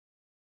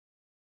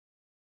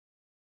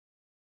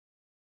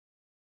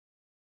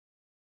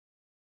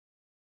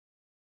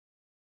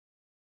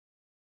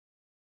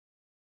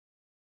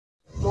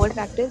more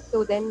practice.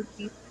 So then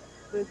we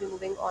will be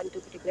moving on to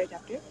particular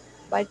chapter.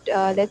 But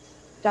let's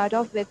start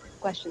off with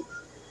questions.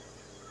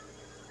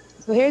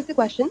 So here's the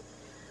question.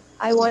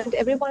 I want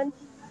everyone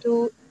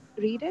to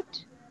read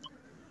it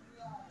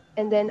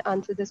and then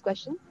answer this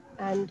question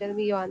and tell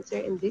me your answer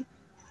in the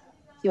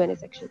Q&A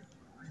section.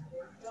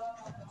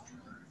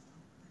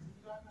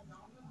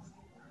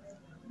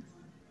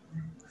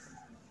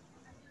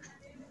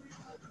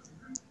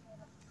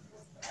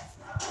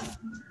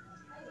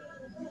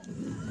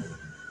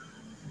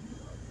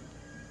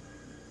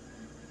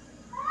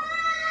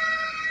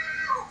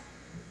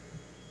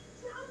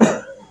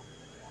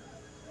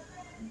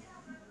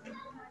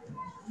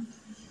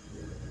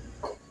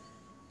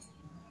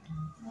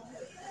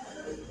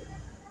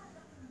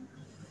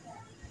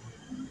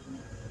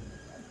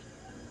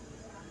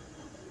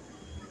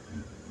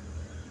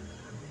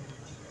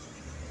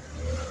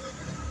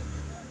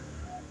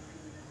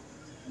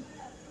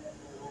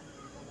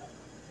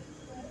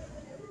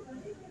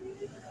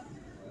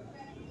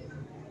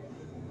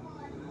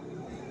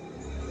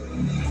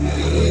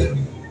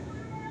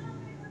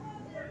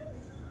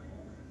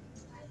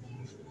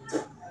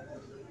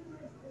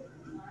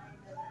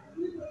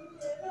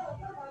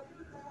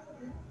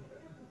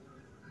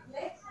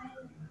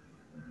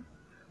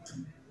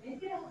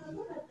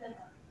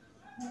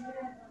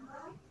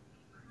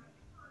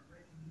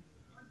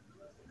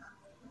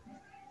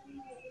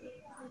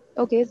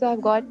 Okay, so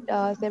I've got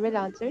several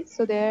answers.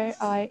 So there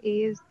are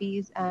A's,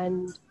 B's,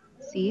 and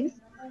C's.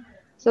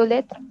 So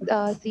let's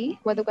see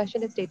what the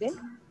question is stating.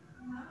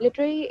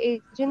 Literary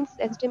agents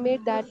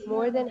estimate that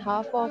more than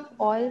half of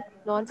all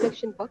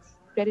non-fiction books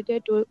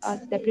credited to a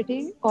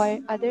celebrity or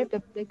other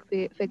public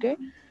figure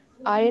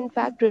are in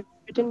fact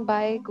written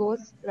by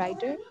ghost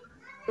writer,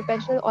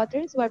 professional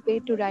authors who are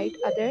paid to write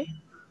other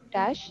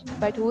dash,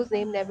 but whose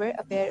name never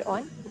appear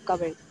on book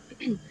covers.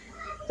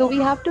 So we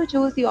have to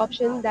choose the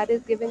option that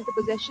is giving the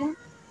possession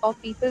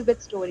of people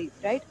with stories,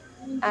 right?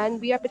 And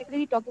we are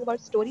particularly talking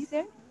about stories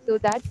here. So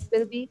that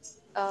will be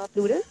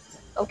plural.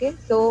 Okay,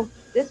 so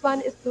this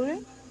one is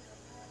plural.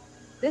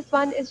 This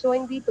one is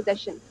showing the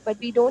possession, but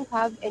we don't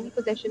have any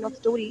possession of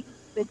story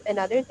with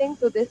another thing.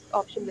 So this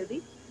option will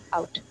be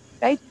out,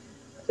 right?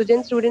 So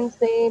Jin students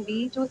ने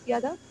B choose किया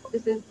था,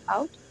 this is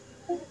out.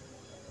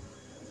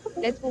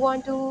 Let's move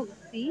on to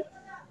C.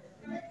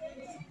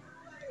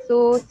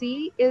 So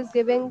C is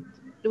giving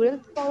plural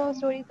form of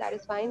stories. That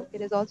is fine.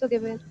 It is also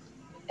given,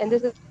 and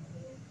this is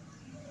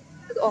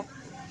also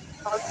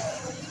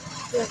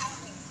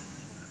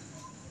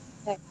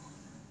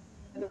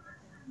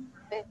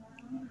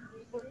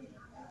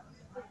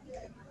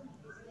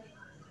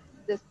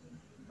this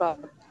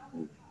problem.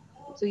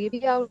 So ये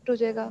भी out हो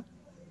जाएगा,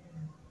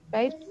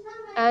 right?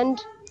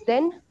 And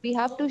then we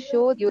have to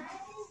show you.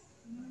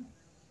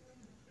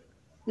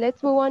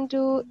 Let's move on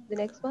to the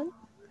next one.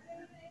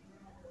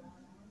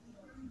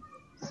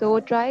 So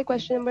try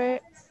question number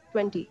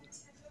 20.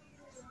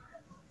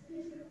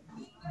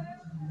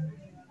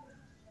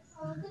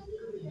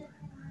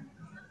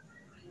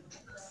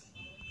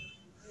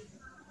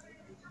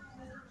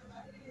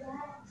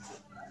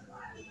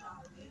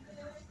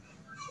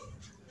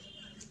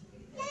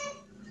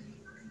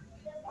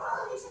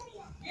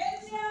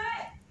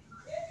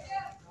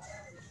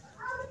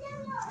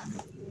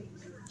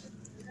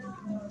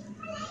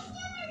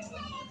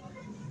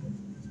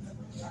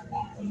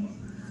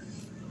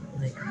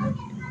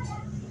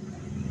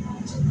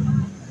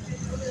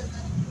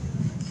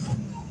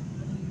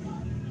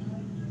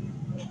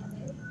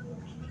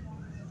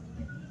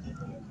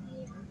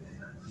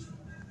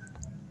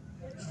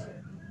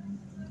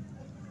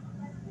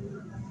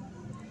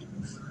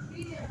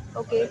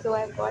 Okay, so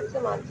I've got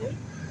some answers.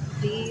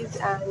 These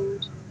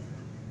and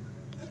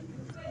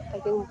I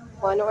think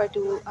one or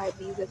two are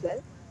these as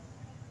well.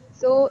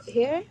 So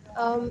here,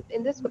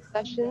 in this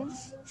question,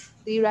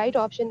 the right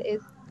option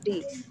is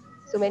D.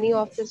 So many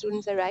of the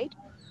students are right.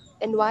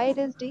 And why it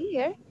is D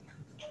here?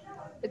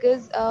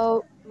 Because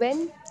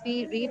when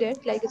we read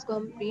it, like इसको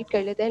हम read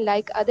कर लेते हैं,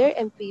 like other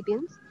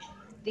amphibians,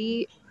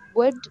 the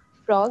wood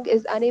frog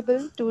is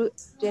unable to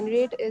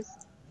generate its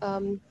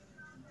um,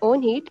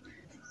 own heat.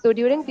 So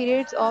during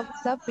periods of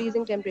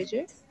sub-freezing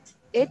temperature,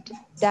 it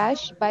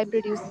dash by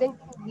producing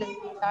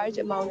large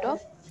amount of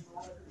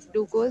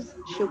glucose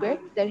sugar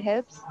that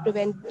helps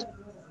prevent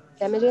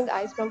damaging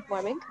ice from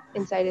forming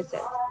inside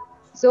itself.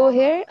 So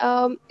here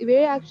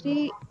we're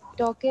actually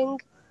talking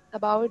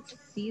about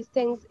these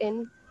things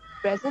in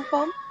present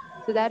form.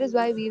 So that is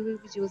why we will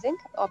be choosing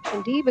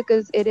option D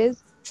because it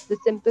is the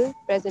simple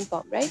present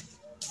form, right?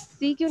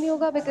 C क्यों नहीं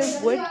होगा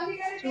because would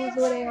choose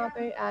हो रहे हैं यहाँ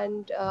पर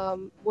and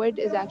would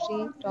is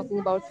actually talking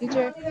about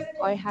future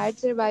or had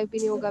survived भी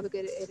नहीं होगा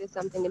because it is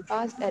something in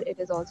past and it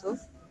is also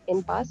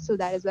in past. So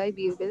that is why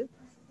we will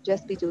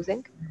just be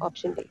choosing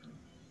option D.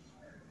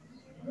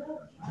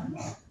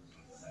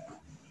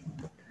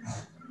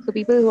 So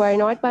people who are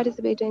not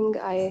participating,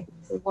 I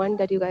want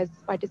that you guys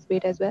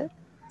participate as well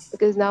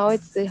because now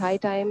it's the high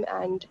time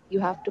and you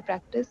have to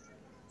practice.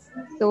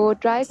 So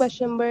try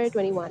question number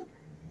 21.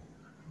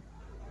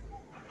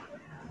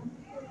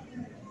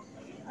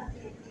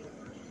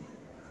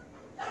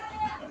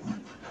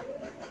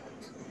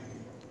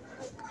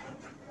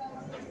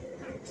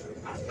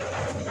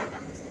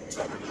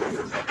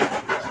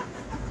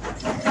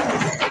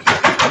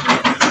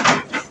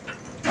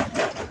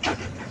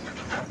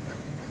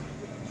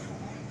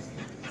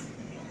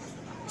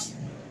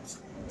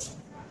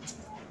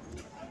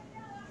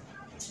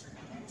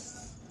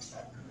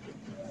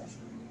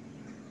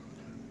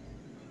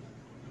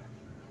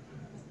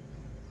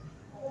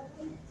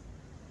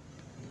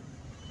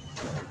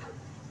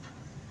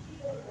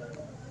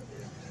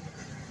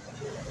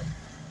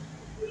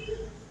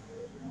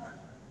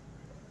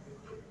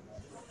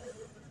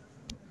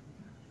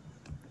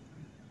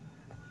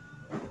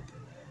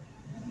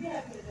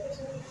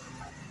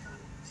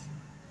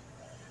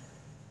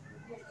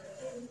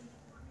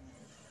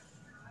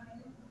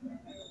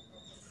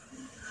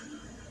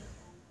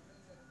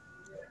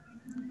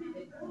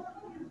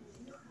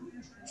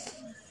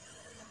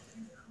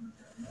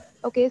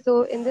 Okay,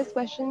 so in this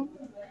question,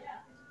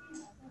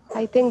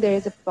 I think there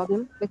is a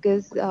problem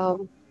because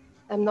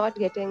I'm not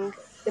getting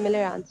similar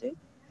answers.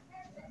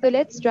 So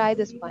let's try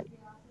this one.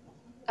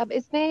 अब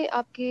इसमें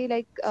आपके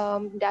like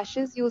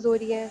dashes use हो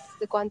रही हैं,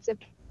 the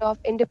concept of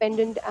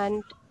independent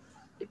and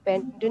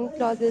dependent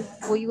clauses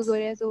वो use हो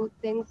रहे हैं, so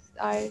things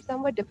are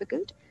somewhat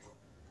difficult.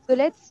 So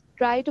let's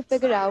try to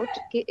figure out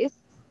कि इस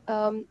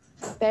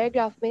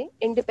paragraph में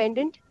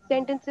independent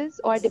sentences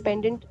और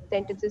dependent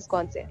sentences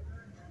कौन से हैं.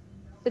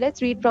 So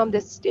let's read from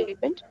this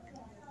statement.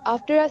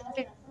 After a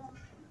state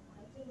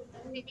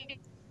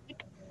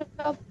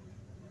of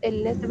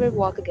illness, never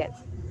walk again.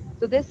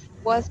 So this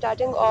was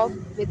starting off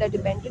with a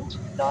dependent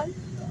clause,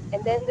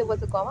 and then there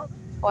was a comma,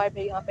 और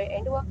फिर यहाँ पे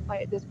end हुआ,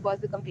 और this was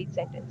the complete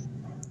sentence.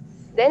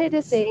 Then it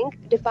is saying,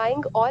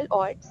 defying all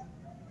odds,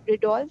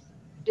 Rudolph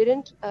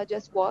didn't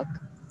just walk.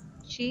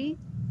 She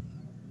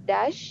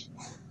dash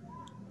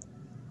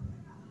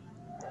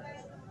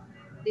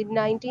the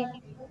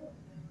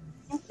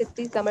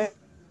 1960 Summer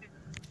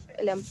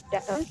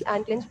Olympics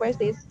and clinched first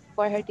place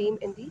for her team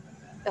in the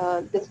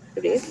this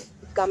race,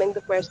 becoming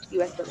the first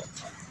US woman.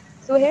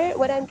 So here,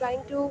 what I'm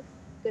trying to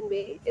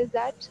convey is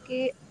that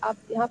कि आप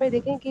यहाँ पर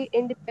देखें कि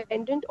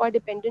independent और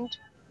dependent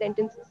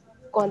sentences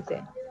कौन से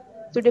हैं.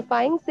 So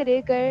defying से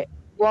लेकर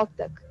walk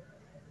तक,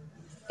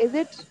 is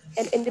it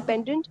an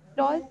independent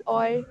clause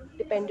or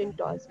dependent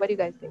clause? What do you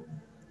guys think?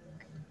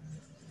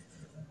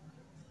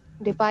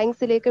 Defying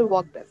से लेकर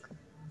walk तक.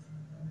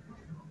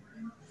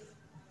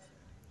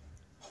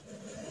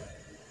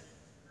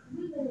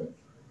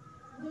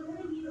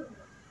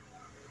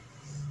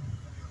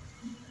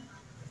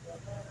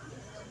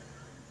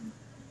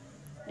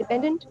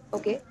 Dependent,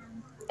 okay.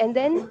 And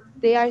then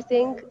they are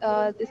saying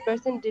this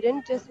person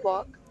didn't just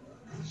walk,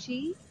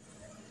 she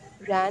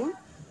ran,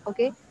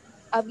 okay.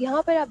 अब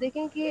यहाँ पर आप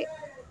देखें कि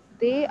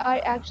they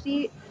are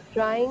actually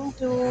trying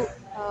to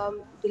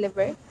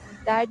deliver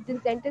that the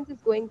sentence is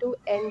going to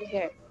end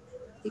here.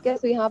 ठीक है,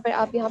 so यहाँ पर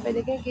आप यहाँ पर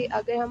देखें कि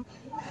अगर हम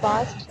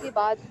past के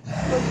बाद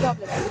full stop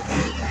लगाएंगे तो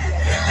he ran,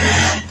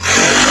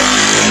 और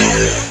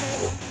यहाँ पर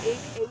हम एक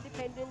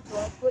independent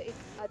clause को एक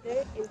other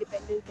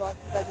independent clause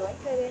के साथ join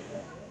कर रहे हैं.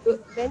 So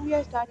when we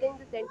are starting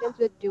the sentence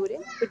with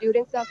during, so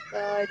during से आप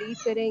read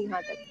करें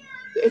यहाँ तक,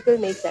 so it will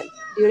make sense.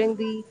 During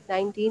the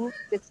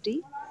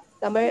 1960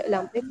 Summer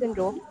Olympics in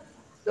Rome.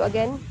 So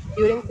again,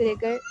 during से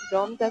लेकर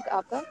Rome तक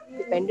आपका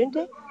dependent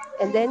है,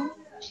 and then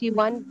she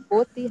won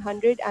both the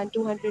 100 and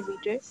 200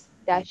 meter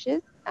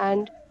dashes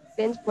and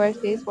clinched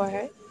first place for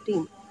her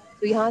team.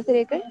 So यहाँ से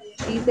लेकर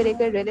she से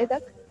लेकर relay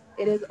तक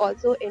it is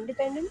also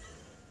independent,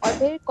 और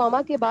फिर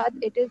comma के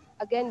बाद it is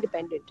again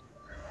dependent.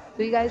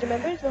 So you guys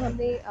remember जो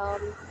हमने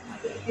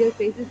adversarial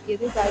phrases किए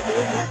थे, so I told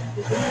you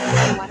this will be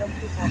in one of the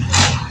options.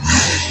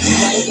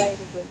 That is why it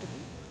is going to be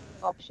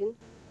option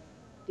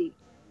D.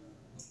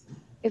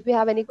 If you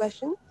have any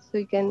questions, so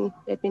you can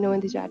let me know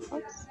in the chat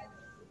box.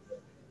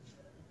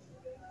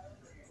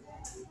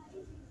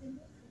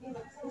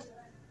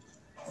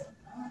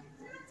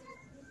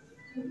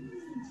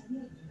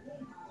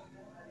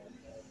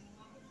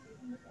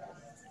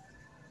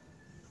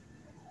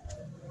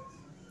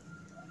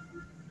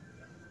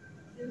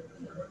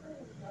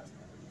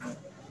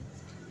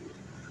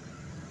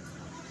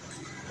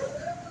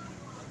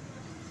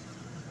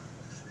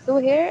 So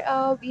here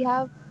we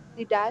have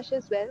the dash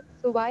as well.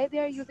 So why they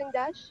are using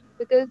dash?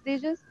 Because they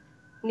just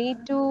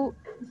need to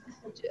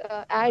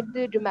add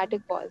the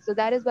dramatic pause. So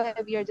that is why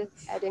we are just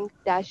adding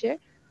dash here.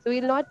 So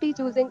we'll not be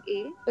choosing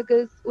A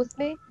because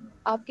उसमें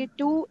आपके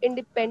two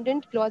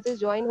independent clauses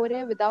join हो रहे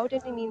हैं without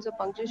any means of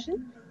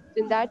punctuation.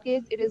 So in that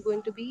case, it is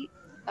going to be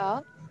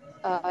a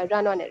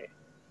run-on error.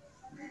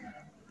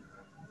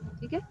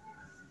 ठीक है?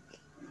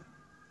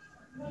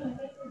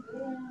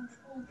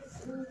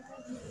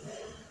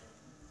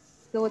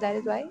 So that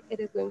is why it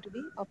is going to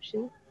be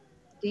option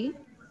D.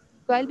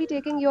 So I'll be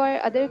taking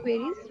your other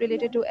queries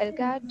related to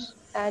LCAT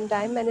and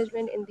time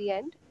management in the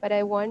end, but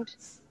I want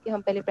कि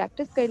हम पहले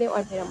practice कर लें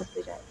और फिर हम उस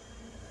पे जाएं.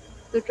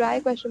 So try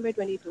question number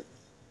 22.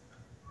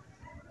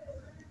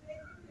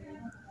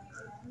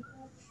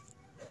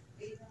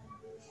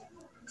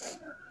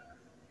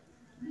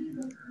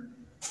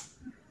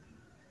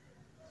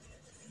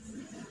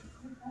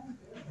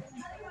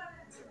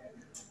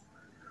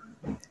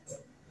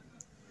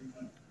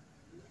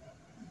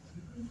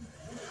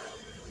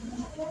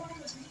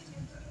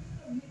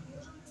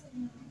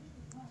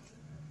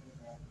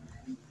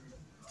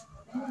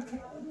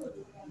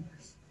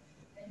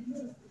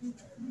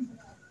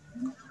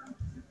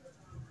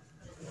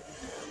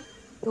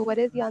 So what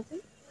is the answer?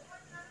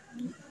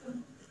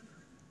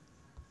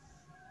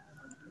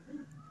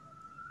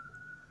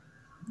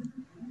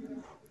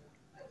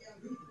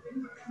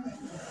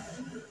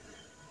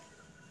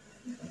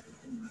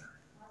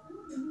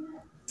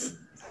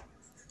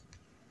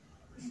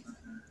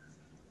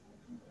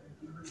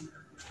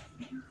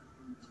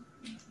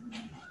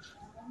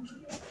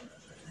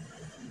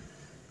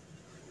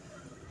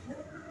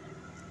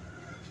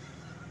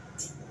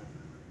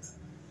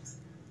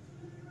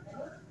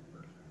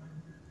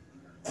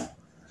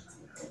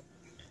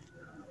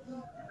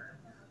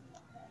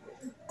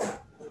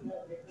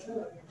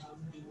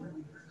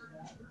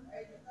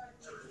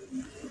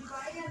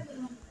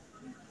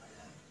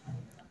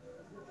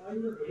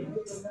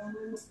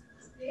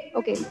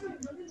 Okay,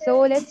 so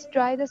let's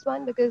try this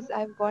one because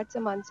I've got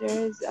some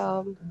answers.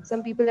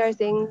 Some people are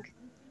saying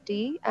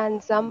D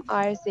and some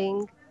are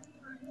saying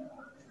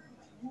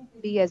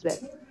B as well.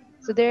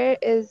 So there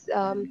is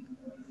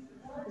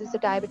just a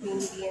tie between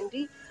B and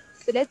D.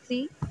 So let's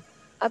see.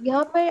 अब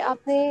यहाँ पर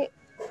आपने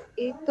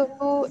एक तो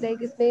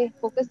like इसमें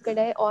focus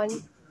करना है on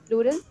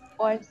plural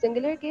or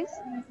singular case,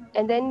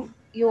 and then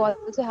you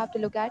also have to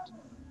look at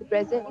the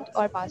present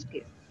or past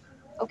case.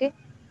 Okay.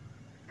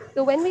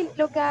 So when we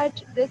look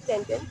at this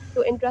sentence,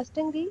 so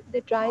interestingly,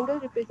 the triangle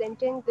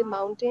representing the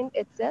mountain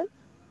itself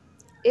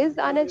is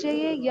आना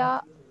चाहिए या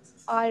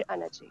are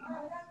आना चाहिए.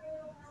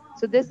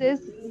 So this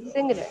is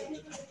singular.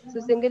 So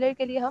singular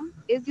के लिए हम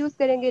is use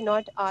करेंगे,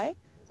 not are.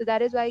 So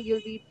that is why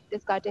you'll be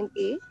discarding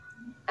A.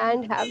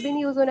 And have been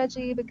use होना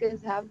चाहिए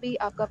because have be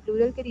आपका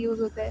plural के लिए use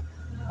होता है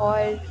और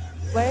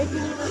were के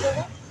लिए use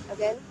होगा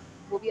again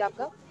वो भी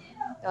आपका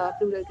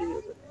plural के लिए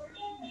use होता है.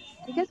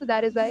 ठीक है, so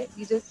that is why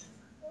we just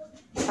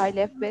are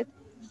left with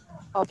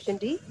option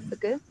D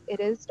because it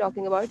is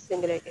talking about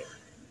singular case.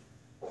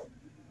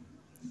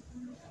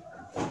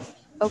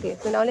 Okay,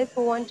 so now let's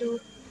move on to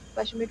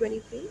question number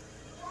 23.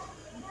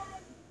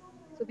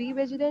 So be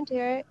vigilant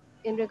here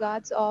in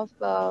regards of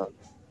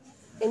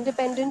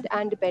independent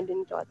and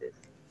dependent clauses.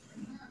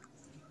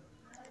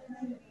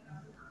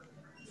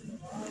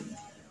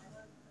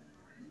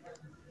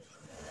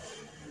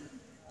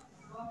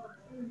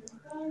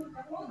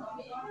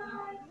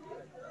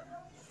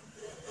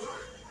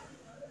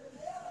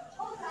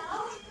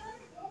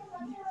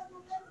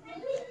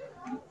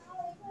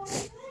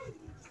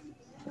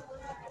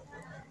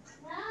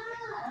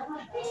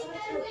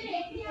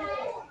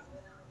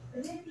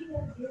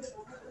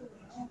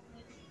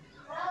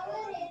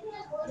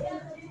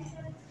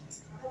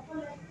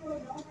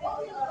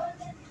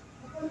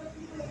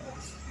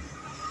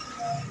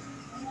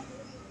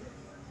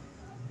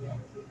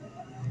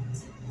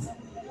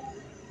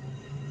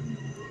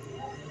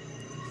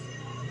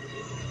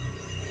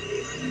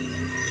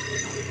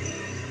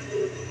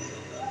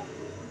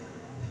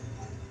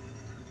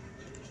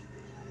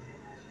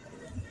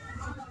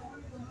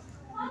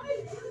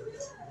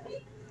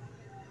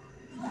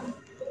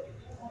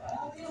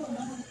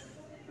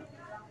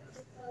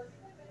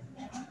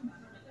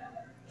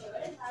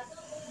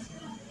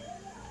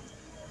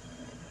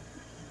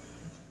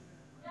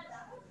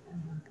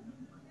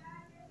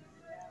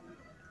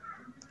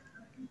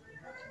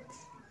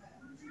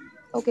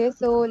 Okay,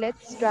 so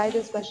let's try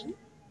this question.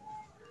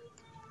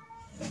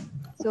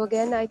 So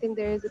again, I think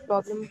there is a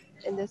problem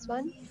in this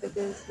one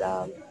because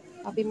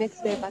काफी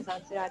mixed मेरे पास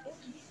answer आ रहे हैं.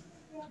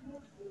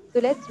 So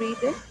let's read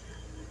this.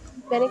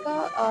 Seneca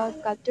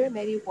sculptor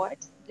Mary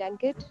Ward's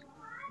blanket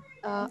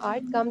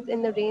art comes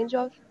in a range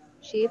of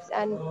shapes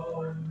and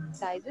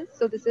sizes.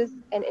 So this is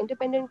an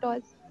independent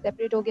clause.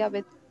 Separate हो गया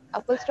with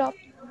a full stop.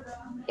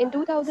 In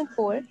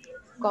 2004,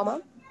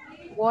 comma,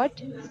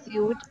 Watt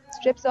sewed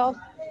strips of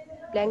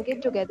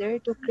blanket together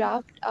to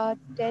craft a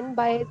 10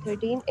 by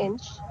 13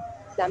 inch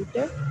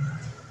sampler.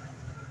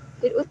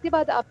 फिर उसके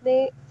बाद आपने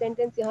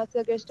sentence यहाँ से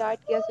अगर start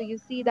किया, so you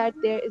see that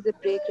there is a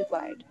break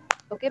required.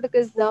 Okay,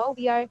 because now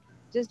we are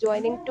just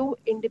joining two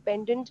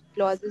independent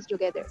clauses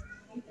together.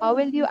 How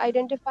will you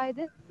identify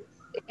this?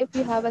 If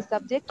you have a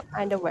subject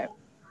and a verb.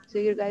 So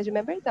you guys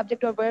remember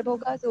subject or verb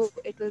hoga, so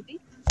it will be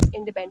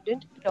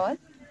independent clause.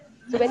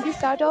 So when we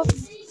start off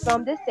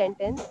from this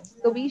sentence,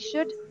 so we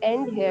should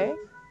end here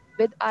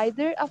with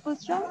either a full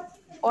stop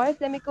or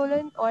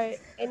semicolon or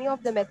any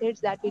of the methods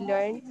that we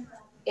learned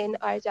in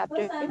our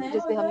chapter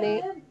जिसमें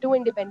हमने two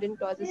independent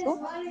clauses को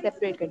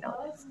separate करना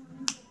होता है.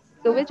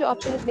 So which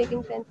option is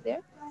making sense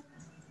there?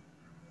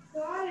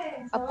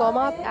 अब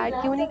comma आप add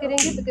क्यों नहीं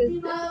करेंगे because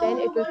then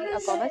it will be a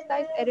comma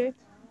size error.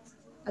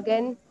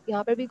 Again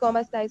यहाँ पर भी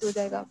comma size हो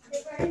जाएगा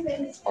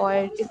और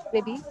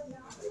इसमें भी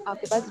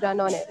आपके पास run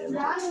on error हो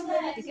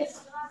जाएगा. ठीक है?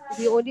 So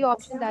the only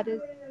option that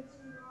is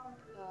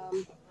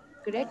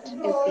correct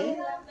is B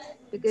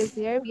because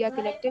here we are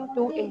connecting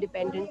two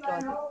independent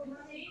clauses.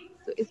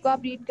 So इसको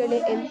आप read कर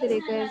लें in से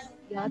लेकर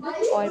यहाँ तक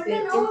और फिर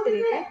in से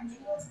लेकर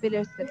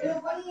pillars तक करें.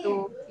 So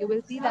you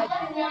will see that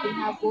they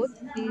have both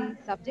the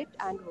subject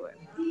and verb.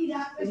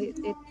 So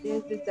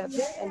there's the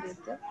subject and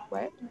there's the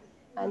verb,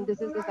 and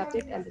this is the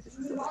subject and this is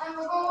the verb.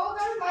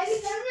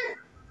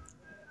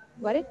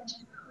 Got it?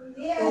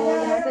 So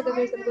यहाँ तक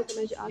अगर सबको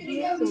समझ आ गई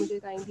है, so मुझे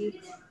kindly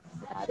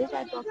बता दें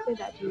chat box में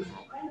that you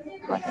have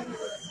got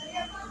everything.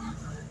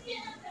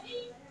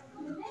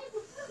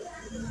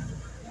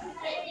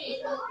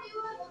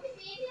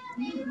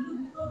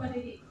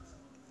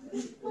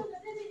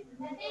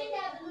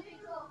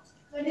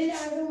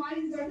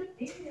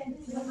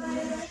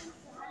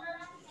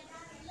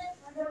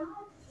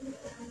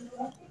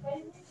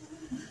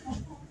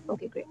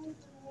 Okay, great.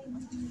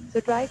 So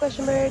try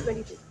question number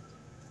 22.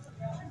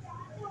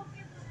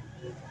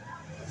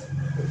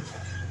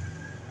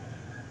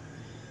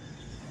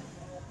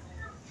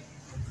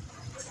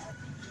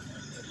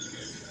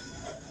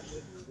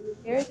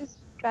 Here, just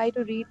try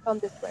to read from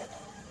this word.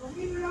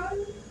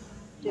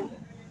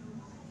 Children.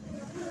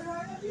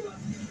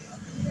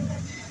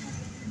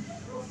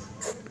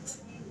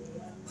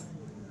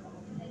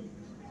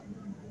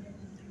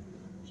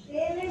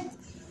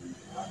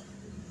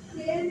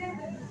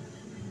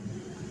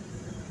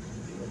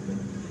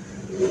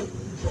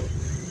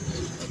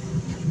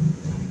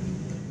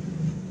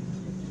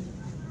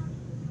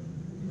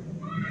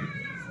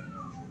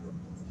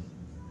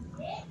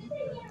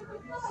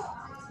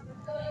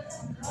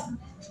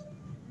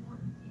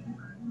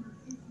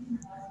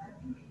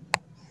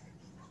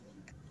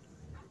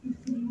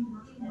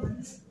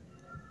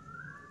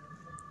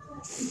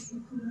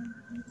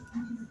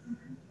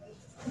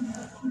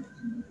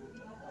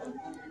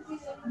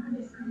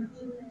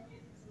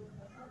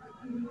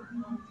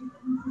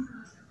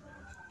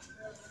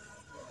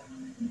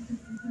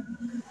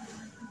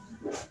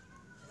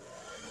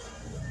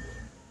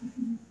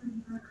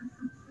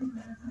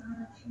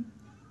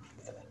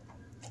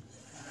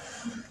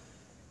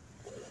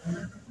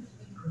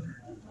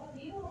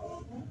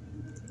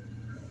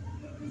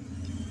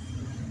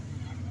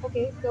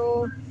 Okay,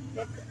 so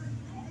let's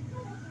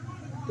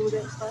do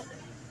this one.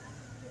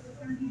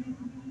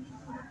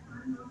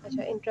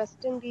 अच्छा,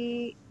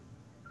 interestingly,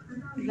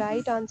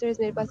 right answers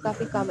मेरे पास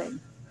काफी कम है.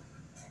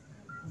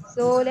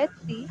 So let's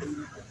see.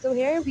 So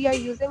here we are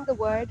using the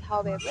word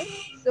however.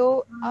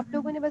 So आप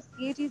लोगों ने बस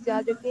ये चीज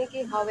याद रखनी है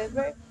कि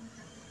however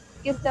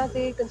किस तरह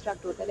से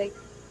construct होता है. Like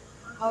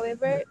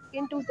however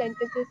in two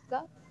sentences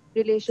का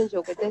relations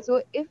हो करते हैं.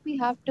 So if we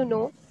have to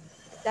know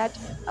that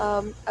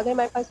अगर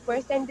हमारे पास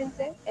first sentence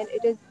है and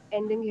it is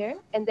ending here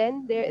and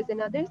then there is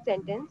another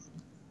sentence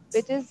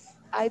which is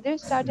either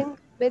starting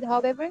with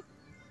however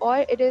or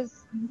it is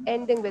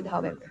ending with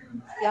however.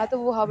 या तो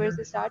वो however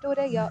से start हो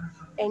रहा है या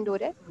end हो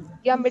रहा है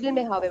या middle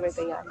में however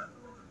कहीं आ रहा है.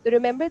 So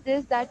remember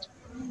this that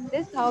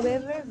this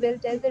however will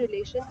tell the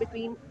relation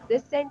between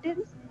this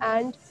sentence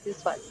and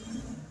this one.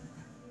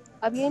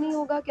 अब ये नहीं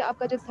होगा कि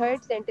आपका जो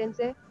third sentence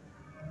है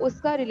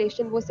उसका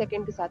relation वो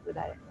second के साथ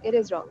बता रहा है. It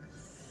is wrong.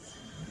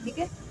 ठीक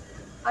है?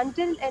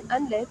 Until and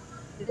unless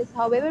this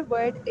however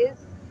word is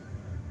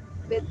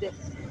with this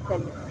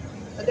sentence.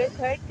 अगर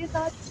third के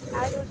साथ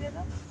add हो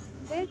जाएगा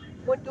फिर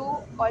वो two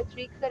और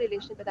three का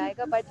relation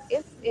बताएगा. But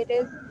if it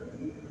is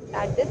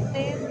at this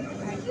place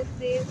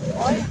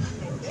or in the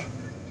center,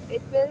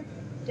 it will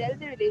tell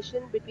the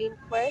relation between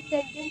first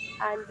sentence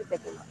and the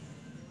second one.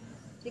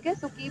 ठीक है?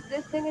 So keep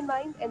this thing in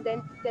mind and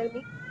then tell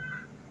me,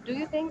 do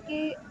you think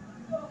कि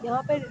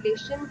यहाँ पर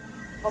relation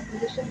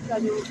oppositions का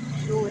जो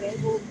show हो रहा है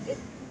वो इस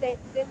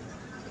sentence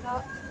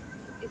का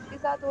इसके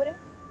साथ हो रहा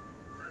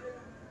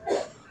है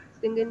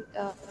सिंगल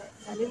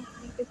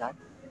tendency के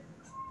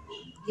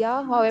साथ या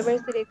however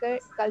से लेकर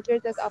culture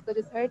तक आपका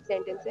जो third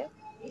sentence है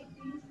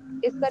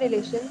इसका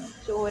relation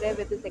show हो रहा है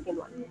with the second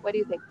one. What do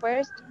you think?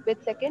 First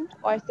with second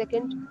or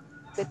second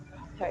with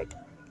third?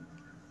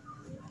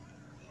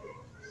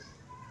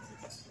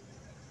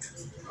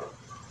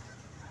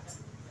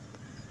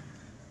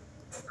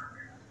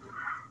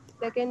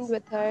 Second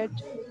with third.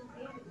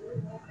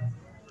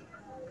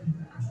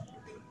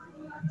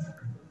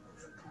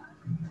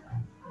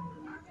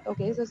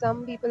 Okay, so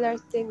some people are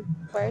saying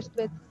first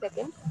with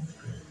second.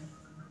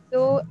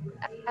 So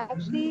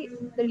actually,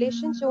 the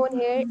relation shown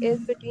here is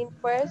between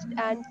first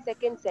and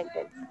second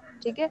sentence.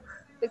 ठीक है?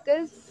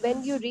 Because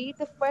when you read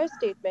the first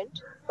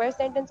statement, first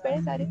sentence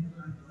पढ़े सारे?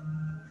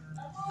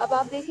 अब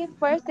आप देखें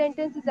first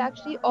sentence is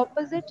actually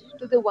opposite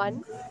to the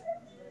one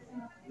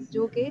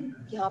जो कि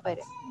यहाँ पर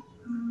है.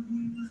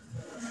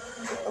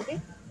 Okay?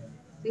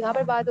 तो यहाँ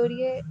पर बात हो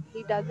रही है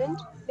he doesn't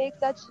make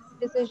such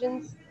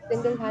decisions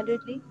single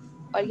handedly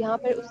और यहाँ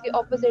पर उसके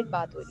opposite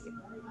बात हो रही है.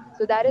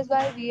 So that is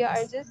why we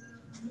are just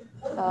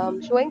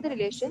showing the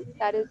relation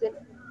that is in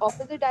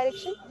opposite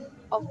direction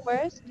of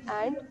first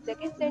and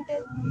second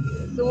sentence.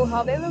 So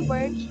however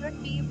word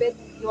should be with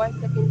your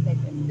second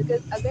sentence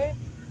because अगर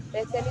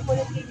मैं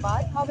semicolon के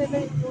बाद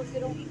however include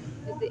करूँगी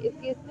जैसे इस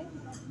case में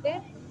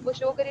फिर वो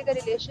show करेगा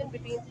relation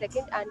between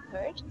second and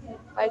third.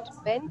 But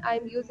when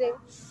I'm using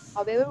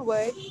however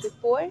word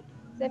before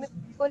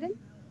semicolon,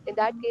 in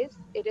that case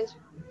it is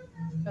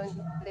showing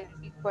that it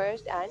will be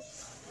first and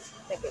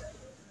second.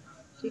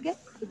 ठीक है?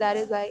 So that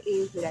is why A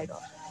is the right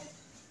option.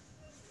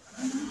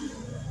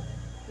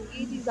 तो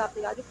ये चीज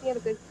आपने याद रखनी है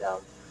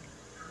because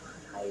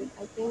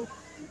I think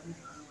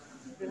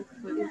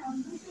principle is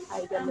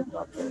hide on the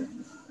proper.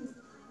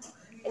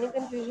 Any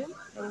confusion?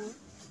 Anyone?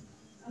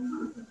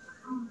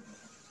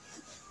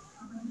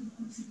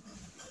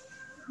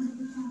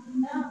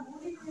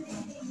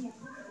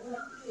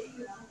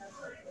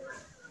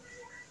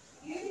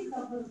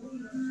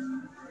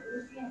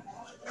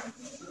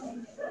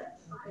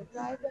 Okay,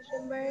 try question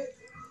number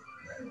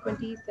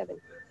 27.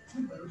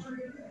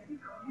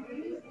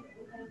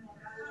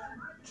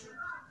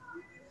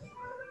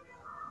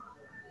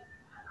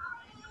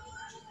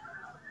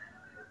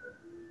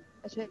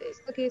 अच्छा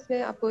इसका केस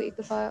मैं आपको एक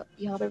दफ़ा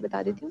यहाँ पर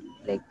बता देती हूँ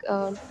like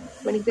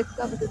 26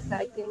 का because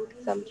I think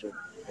some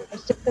students are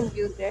still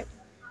confused there.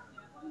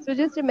 So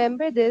just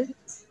remember this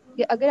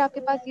कि अगर आपके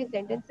पास ये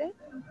sentence है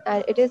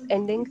and it is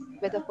ending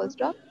with a full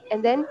stop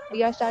and then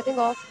we are starting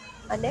off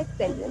a next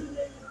sentence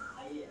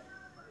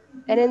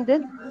and in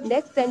this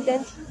next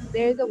sentence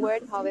there is a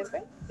word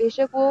however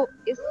बेशक वो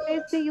इस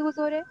place पे use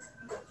हो रहा है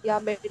या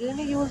middle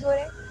में use हो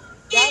रहा है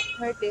या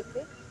third place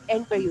पे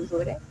end पर use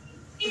हो रहा है.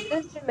 So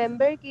just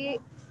remember कि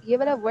ये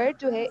वाला word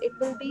जो है it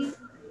will be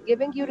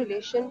giving you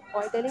relation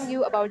or telling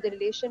you about the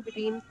relation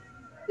between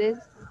this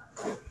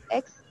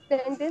X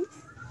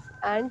sentence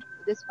and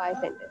this Y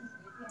sentence.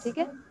 ठीक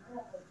है?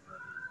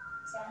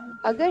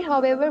 अगर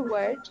however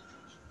word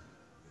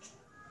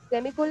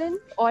semicolon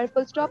और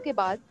full stop के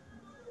बाद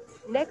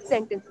next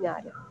sentence में आ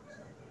रहा है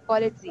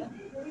call it Z.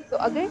 So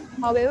अगर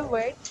however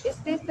words इस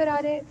place पर आ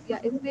रहे या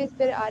इस place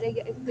पर आ रहे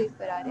या इस place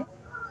पर आ रहे,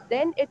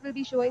 then it will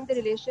be showing the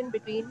relation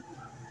between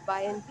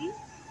Y and Z.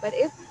 But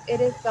if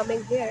it is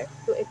coming here,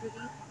 so it will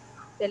be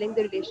telling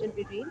the relation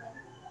between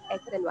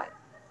X and Y.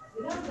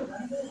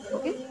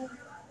 Okay?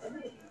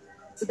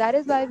 So that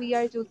is why we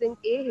are choosing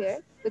A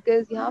here,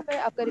 because यहाँ पर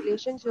आपका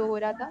relation show हो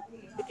रहा था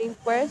between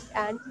first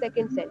and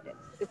second sentence.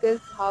 Because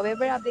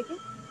however आप देखें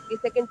ये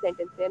second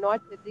sentence है,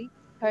 not with the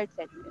third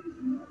sentence.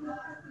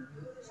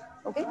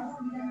 Okay?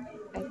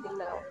 I think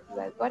now you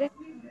guys got it.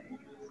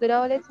 So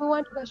now let's move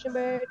on to question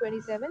number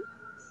 27.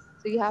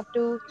 So you have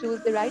to choose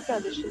the right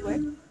transition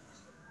word.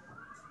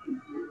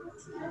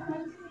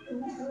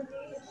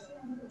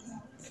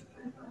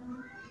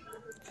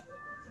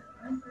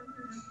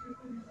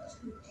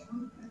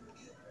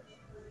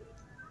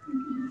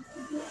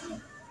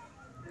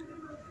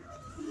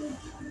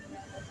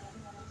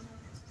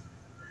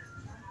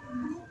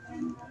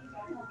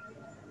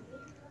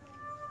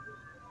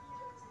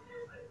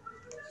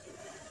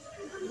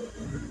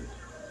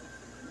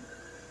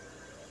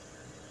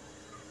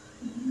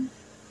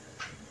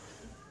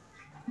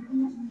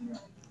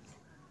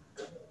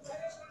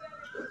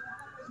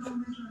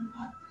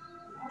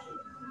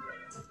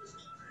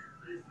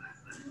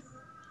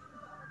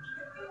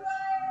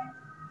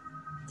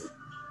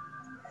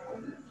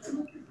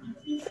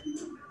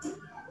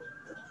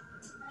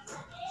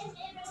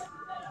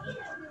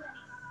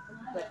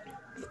 Good.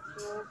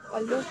 So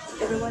almost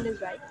everyone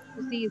is right.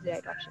 So C is the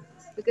right option.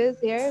 Because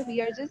here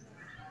we are just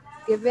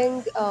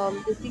giving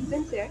the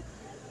sequence here,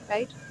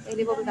 right?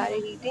 पहले वो बता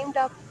रहे he teamed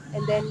up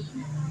and then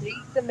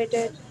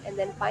resubmitted and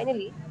then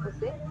finally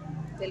उसने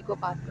bill को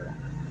pass करा.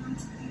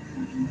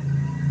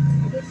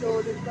 Okay,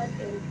 so this one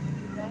is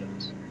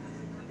right.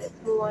 Let's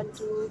move on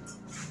to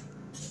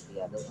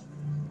the other one.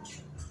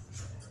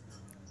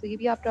 So ये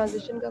भी आप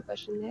transition का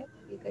question है,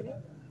 ये करें.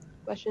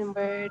 Question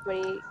number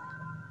 28.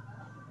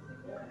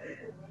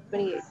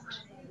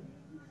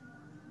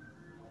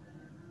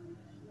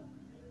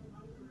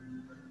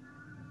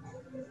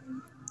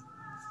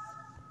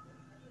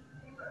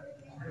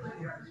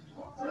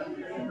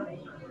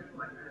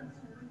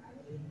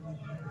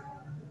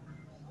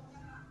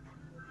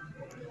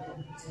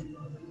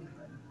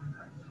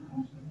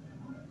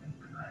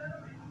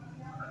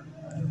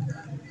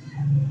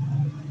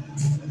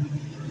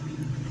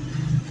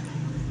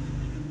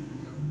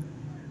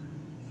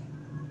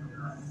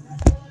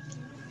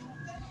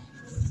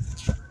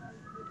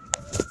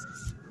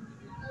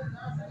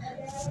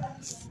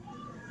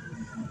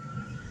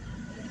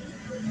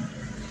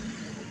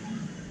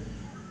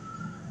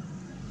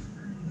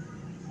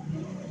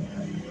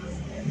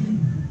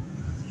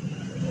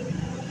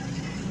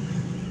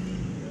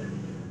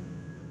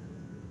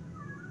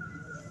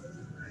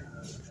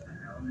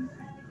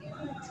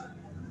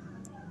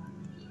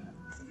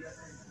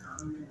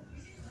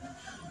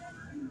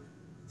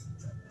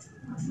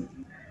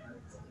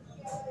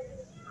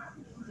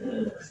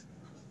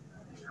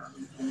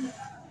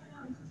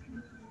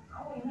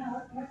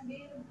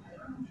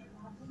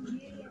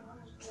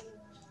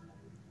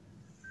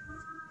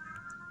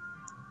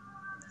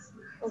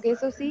 Okay,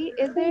 so see,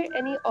 is there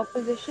any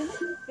opposition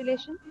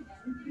relation?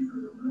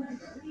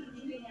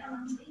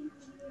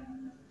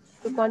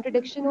 So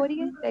contradiction हो रही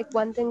है, like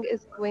one thing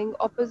is going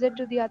opposite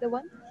to the other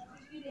one.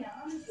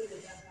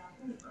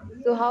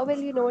 So how will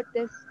you note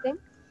this thing?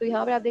 So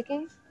यहाँ पर आप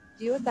देखें,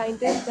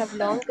 geoscientists have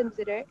long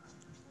considered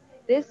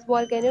this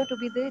volcano to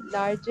be the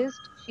largest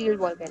shield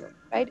volcano,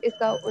 right?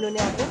 इसका उन्होंने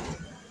आपको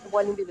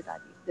volume भी बता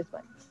दी, this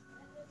one.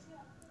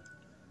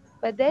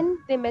 But then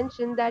they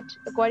mentioned that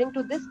according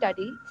to this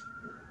study,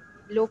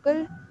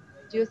 local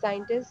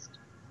geoscientist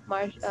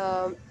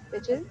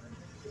Mitchell,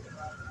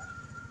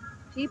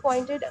 he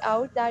pointed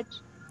out that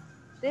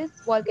this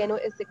volcano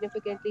is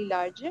significantly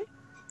larger.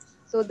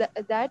 So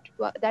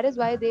that is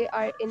why they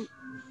are in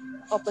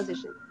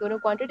opposition. दोनों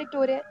contradict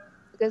हो रहे हैं,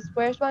 because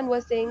first one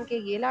was saying कि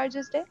ये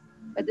largest है,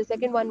 but the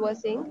second one was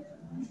saying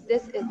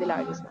this is the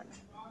largest one.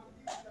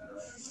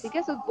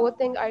 Okay, so both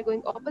things are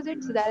going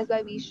opposite, so that is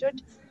why we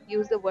should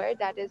use the word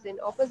that is in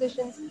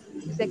opposition.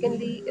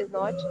 Secondly is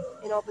not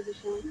in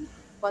opposition,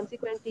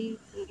 consequently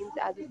means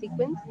as a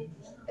sequence,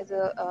 as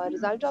a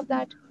result of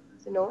that.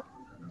 So no,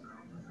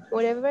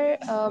 whatever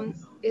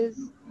is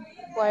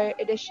for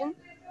addition,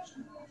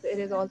 so it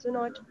is also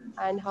not,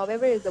 and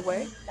however is the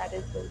word that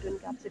is going to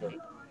encapsulate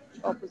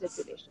opposite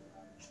relation.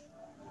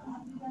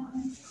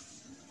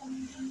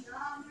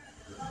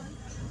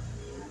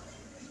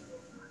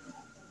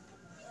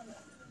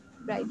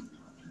 Right.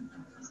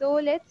 So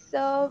let's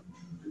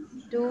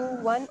do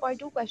one or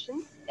two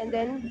questions, and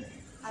then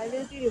I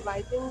will be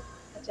revising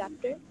a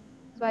chapter.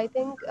 So I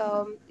think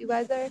you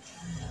guys are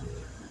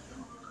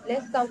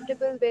less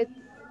comfortable with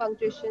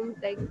punctuation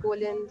like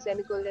colon,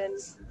 semicolon,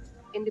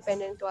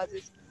 independent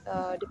clauses,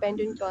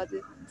 dependent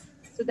clauses.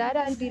 So that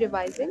I'll be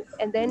revising,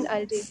 and then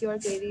I'll take your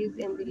queries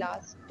in the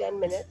last 10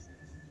 minutes.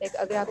 Like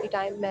अगर आपकी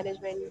time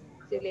management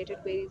से related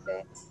queries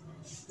है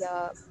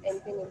या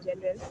anything in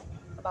general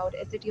about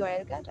SAT or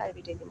LCAT, I'll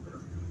be taking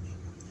those.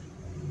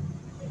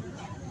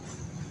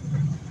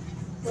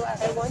 So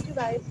I want you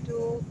guys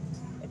to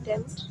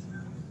attempt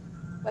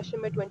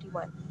question number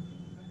 21.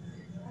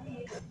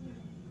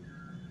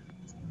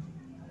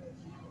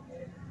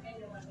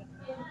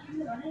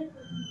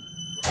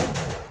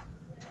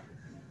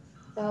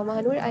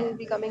 Mahanur, I'll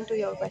be coming to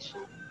your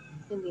question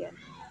in the end.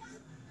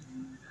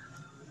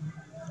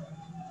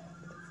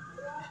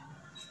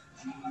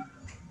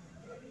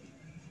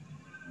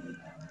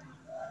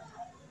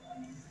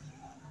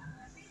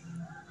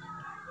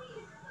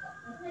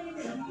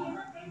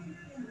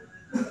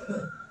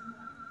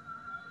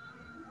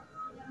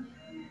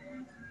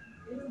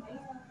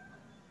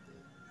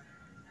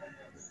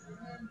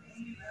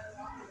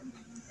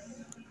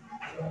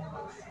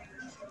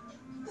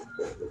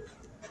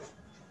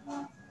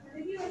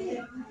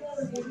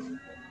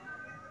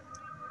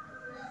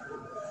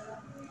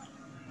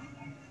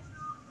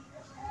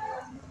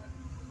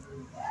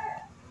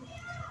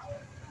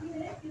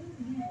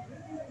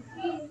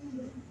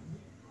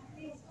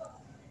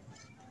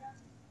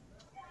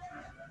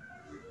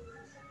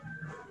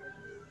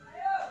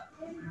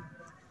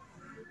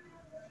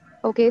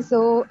 Okay,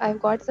 so I've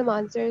got some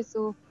answers.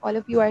 So all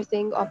of you are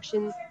saying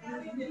option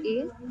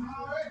A.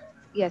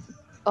 Yes,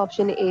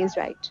 option A is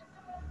right.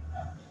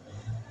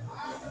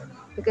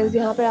 Because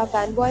यहाँ पर आप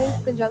fan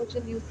voice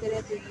conjunction use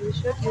करें, so you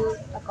should use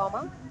a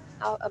comma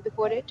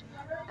before it,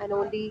 and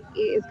only A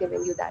is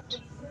giving you that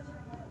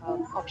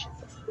option.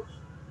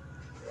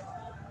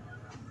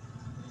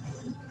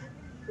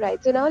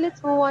 Right. So now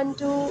let's move on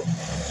to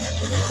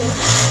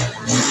sentences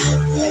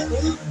and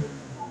fragments.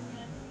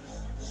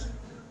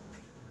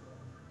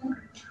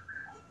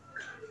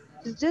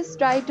 So just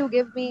try to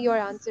give me your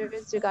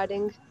answers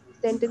regarding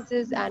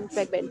sentences and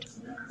fragment.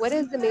 What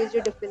is the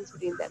major difference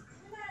between them?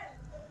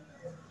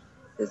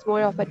 This is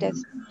more of a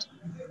test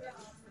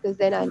because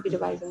then I'll be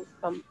revising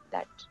from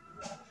that.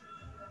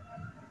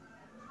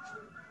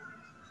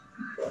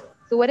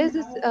 So what is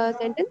this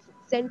sentence?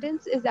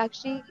 Sentence is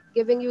actually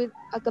giving you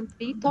a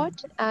complete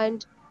thought,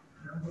 and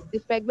the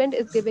fragment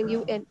is giving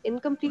you an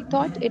incomplete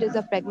thought. It is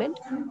a fragment.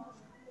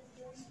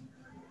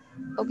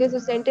 Okay, so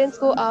sentence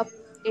को आप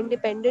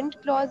independent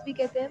clause भी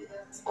कहते हैं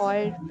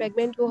और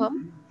fragment को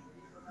हम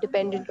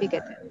dependent भी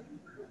कहते हैं,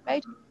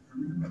 right?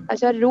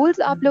 अच्छा, rules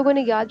आप लोगों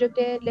ने याद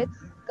रखते हैं.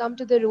 Let's come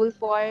to the rule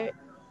for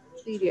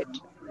period,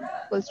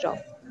 full stop.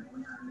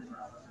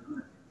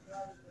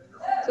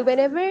 So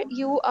whenever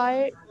you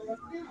are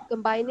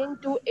combining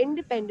two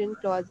independent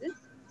clauses,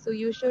 so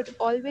you should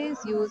always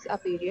use a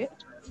period,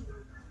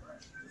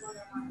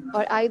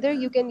 or either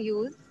you can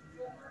use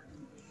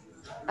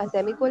a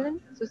semicolon.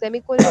 So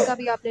semicolon का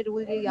भी आपने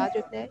rule ये याद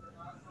रखना है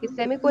कि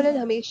semicolon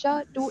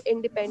हमेशा two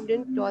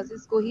independent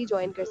clauses को ही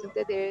join कर सकते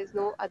हैं. There is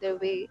no other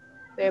way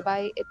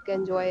whereby it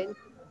can join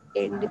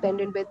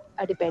independent with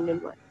a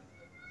dependent one.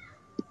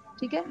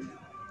 ठीक है?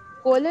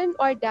 Colon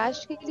और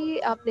dash के लिए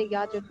आपने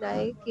याद रखना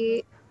है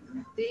कि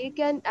they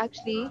can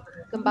actually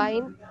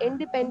combine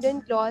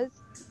independent clause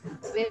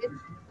with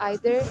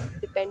either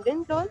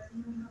dependent clause,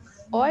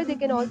 or they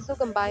can also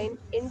combine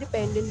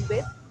independent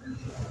with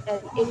an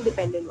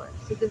independent one.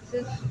 So this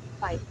is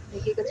fine.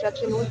 like ये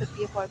construction हो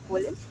सकती है for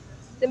colon.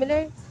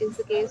 Similar is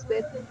the case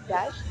with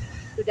dash.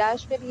 तो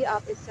dash में भी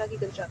आप इस तरह की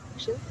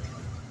construction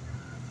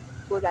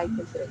को right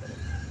consider करेंगे.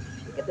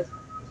 ठीक है, this one.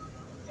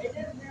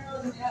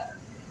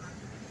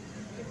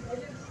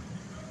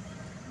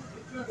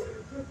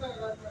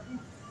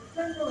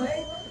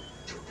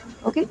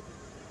 Okay.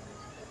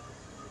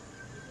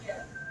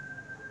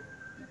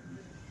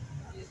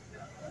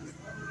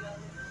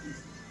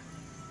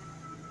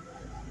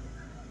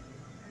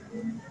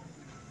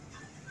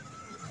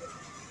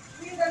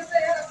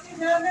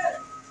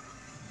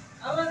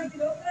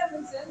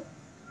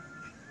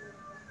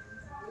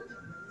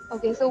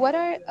 Okay, so what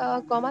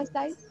are comma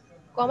styles?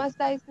 Comma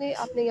styles में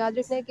आपने याद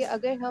रखना है कि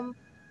अगर हम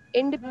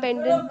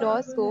independent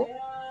clause को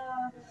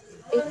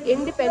एक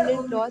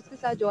independent clause के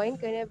साथ join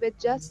करें with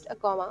just a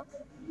comma,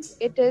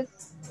 it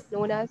is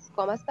known as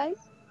comma styles.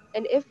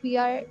 And if we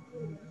are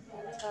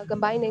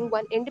combining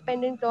one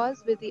independent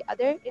clause with the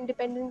other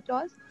independent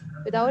clause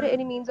without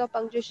any means of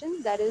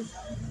punctuation, that is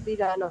the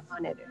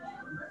run-on error.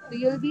 So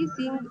you'll be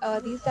seeing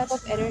these type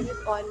of errors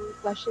on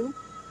questions.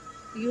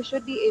 So you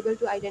should be able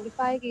to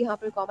identify कि यहाँ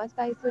पर comma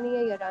styles तो नहीं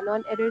है या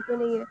run-on error तो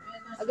नहीं है.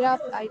 अगर आप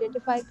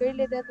identify कर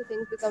लेते हैं तो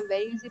things become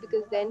very easy,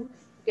 because then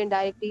you can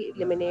directly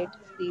eliminate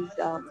these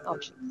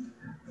options.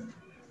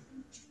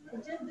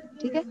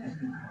 ठीक है?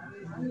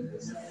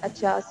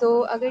 अच्छा, so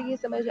अगर ये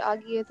समझ आ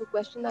गई है तो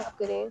question आप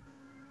करें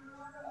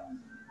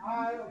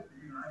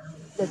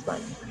this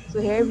one. So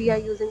here we are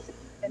using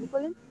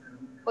semicolon,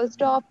 full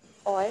stop,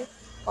 or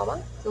comma.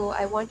 So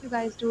I want you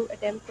guys to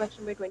attempt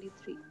question number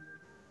 23.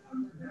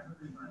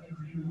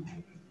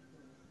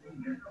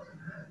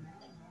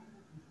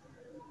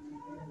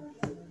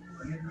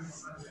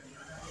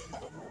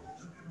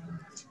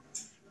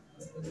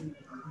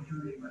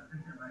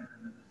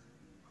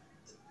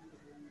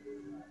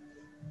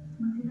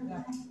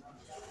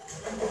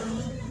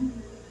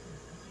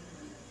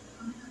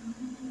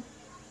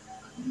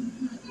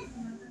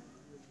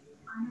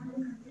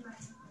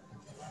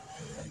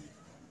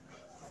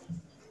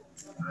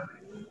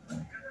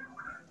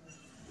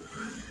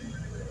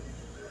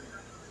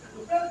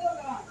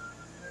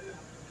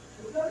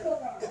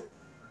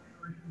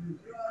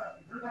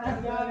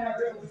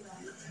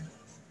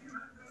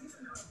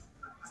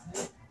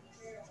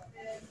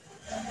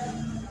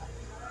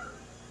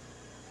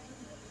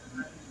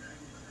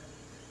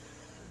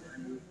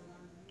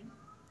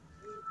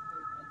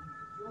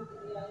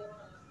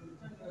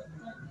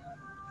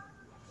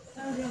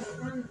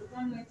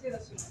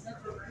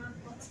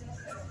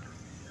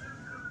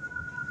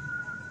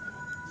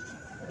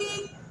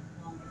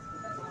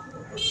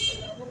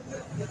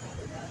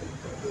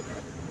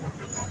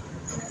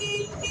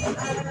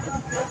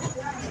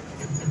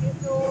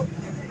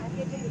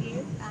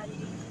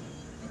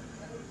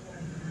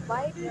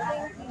 why do you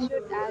think we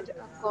should add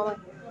a comma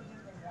here?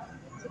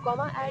 So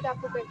comma add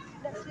आपको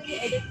करना चाहिए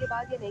edit के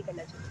बाद या नहीं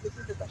करना चाहिए? This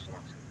is the question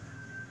actually.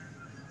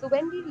 So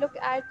when we look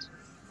at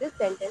this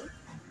sentence,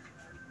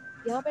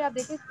 यहाँ पर आप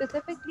देखें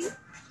specifically.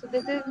 So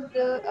this is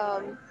the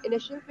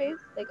initial phrase,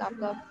 like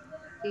आपका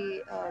the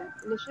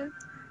initial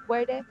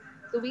word है.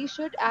 So we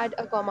should add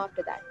a comma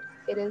after that.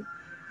 It is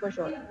for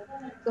sure.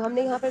 So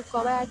हमने यहाँ पर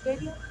comma add कर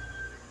दिया.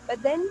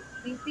 But then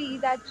we see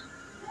that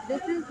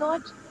this is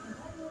not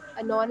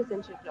a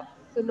non-essential clause.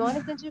 So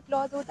non-essential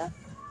clause होता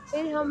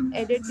फिर हम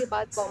edit के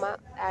बाद comma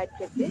add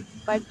करते.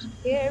 But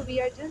here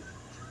we are just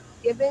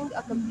giving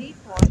a complete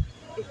thought.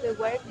 It's a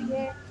verb भी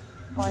है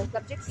और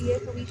subject भी है,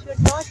 so we should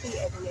not be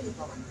adding any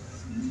comma.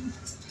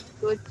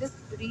 So just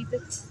read the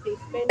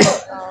statement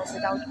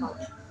without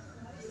comma.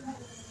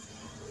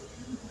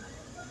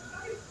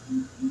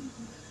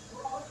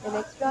 The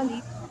extra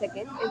leap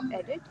second is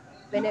added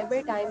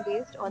whenever time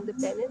based on the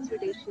pennant's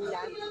rotation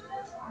lags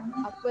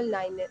a full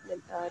 9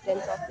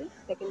 tenths of the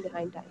second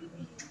behind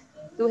time.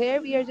 So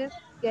here we are just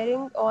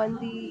getting on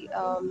the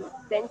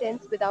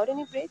sentence without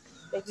any break.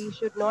 Like we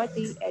should not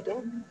be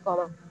adding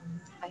comma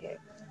here.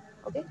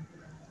 Okay.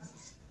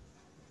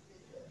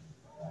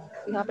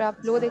 तो यहाँ पर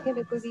आप flow देखें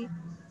बिल्कुल भी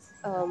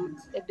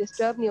like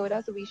disturb नहीं हो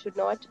रहा, so we should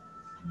not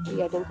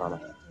be adding comma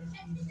here.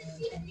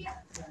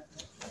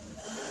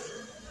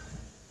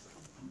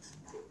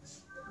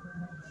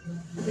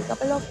 Okay,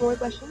 couple of more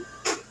questions.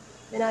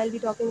 Then I'll be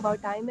talking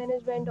about time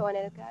management on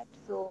LCAT.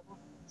 So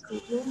stay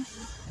tuned.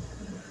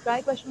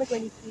 Try question number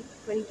 23,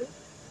 22.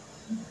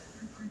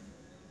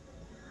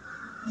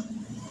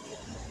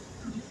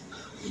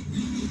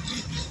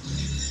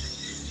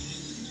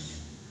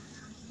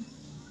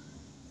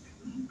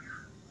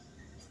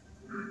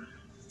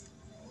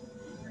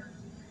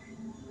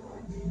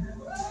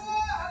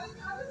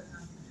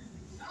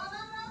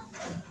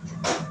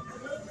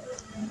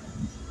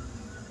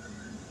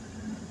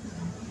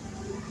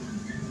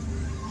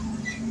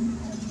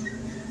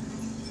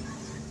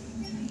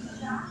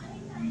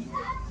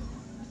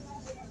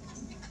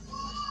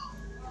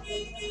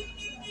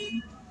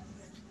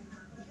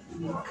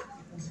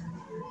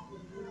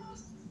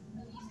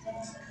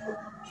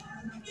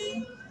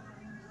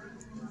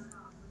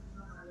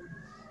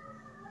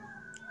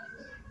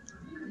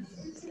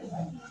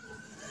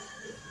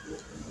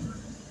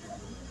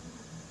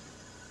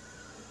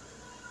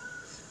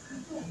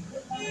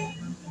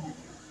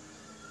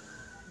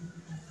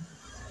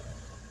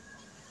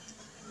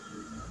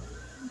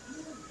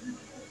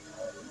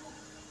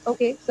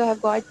 Okay, so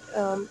I've got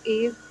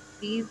A's,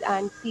 B's,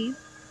 and C's.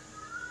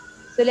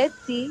 So let's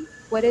see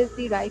what is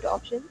the right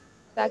option.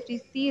 So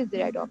actually C is the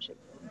right option.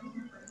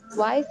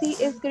 Why C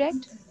is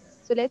correct?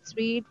 So let's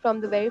read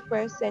from the very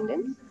first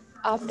sentence.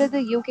 After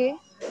the UK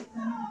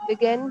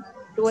began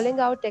rolling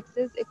out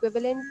taxes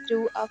equivalent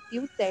to a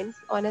few cents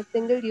on a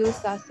single-use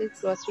plastic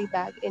grocery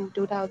bag in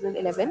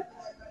 2011.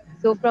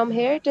 So from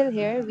here till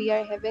here, we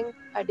are having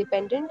a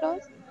dependent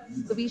clause.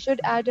 So we should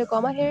add a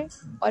comma here,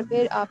 और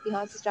फिर आप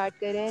यहाँ से start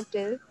करें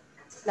till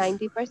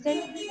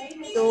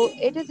 90%. So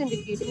it is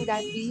indicating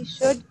that we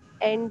should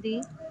end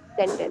the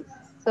sentence.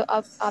 So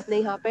अब आपने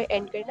यहाँ पर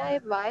end करना है.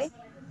 Why?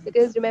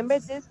 Because remember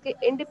this कि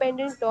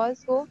independent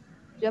clause को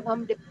जब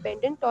हम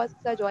dependent clause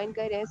के साथ join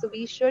कर रहे हैं, so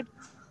we should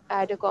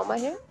add a comma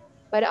here.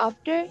 But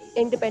after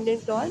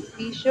independent clause,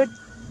 we should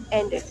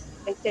end it.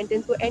 Like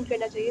sentence को end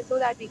करना चाहिए so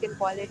that we can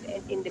call it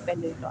an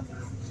independent clause.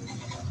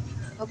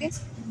 Okay?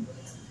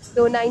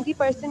 So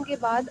 90% के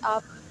बाद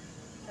आप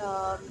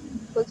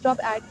full stop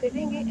add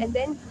करेंगे and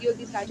then you'll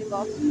be starting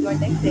off your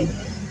next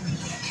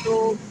sentence.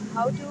 So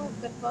how to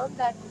confirm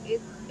that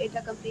is it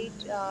a complete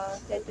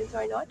sentence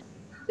or not?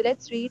 So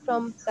let's read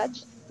from such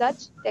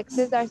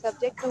taxes are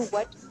subject to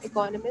what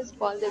economists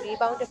call the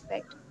rebound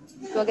effect.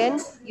 So again,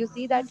 you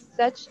see that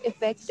such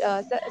effect,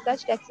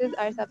 such taxes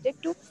are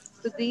subject to.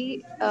 So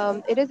the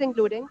it is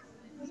including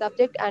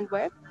subject and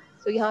verb.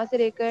 So यहाँ से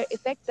लेकर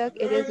effect तक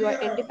it is your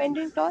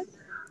independent clause,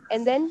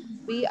 and then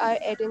we are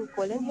adding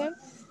colon here.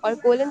 और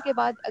colon के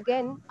बाद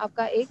again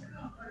आपका एक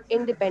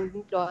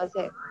independent clause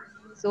है.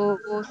 So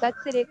वो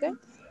सच से लेकर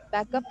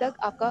backup तक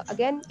आपका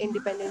again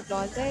independent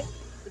clause है.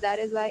 So that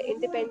is why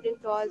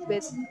independent clause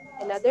with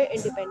another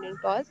independent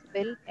clause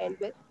will end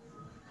with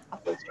a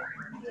full stop.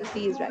 So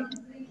C is right.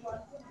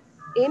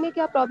 A में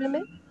क्या problem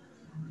है?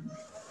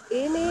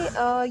 A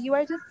में you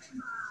are just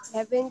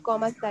having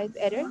comma size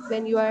error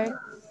when you are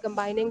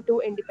combining two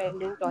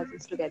independent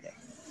clauses together.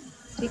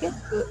 ठीक है?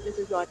 So this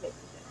is not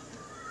making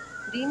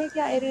sense. D में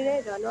क्या error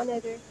है? Run on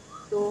error.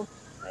 So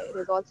it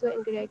is also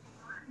incorrect.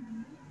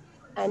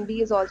 And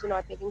B is also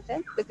not making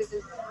sense because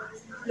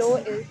flow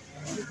is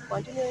just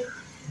continuing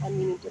and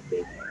we need to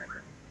break here as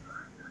well.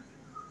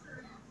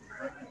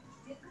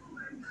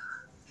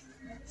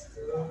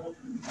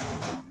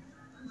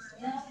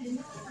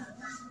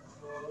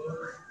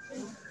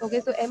 Okay,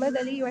 so Ahmed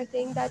Ali, you are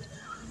saying that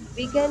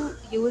we can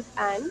use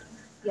and.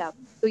 Yeah,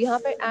 so यहाँ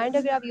पर and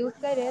अगर आप use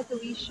कर रहे हैं, so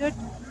we should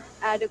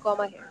add a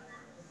comma here.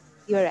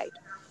 You're right.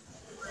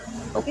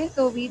 Okay,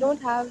 so we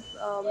don't have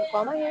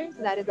comma here,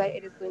 so that is why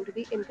it is going to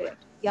be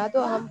incorrect. या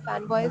तो हम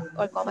फैन वॉइस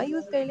और कॉमा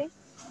यूज कर लें,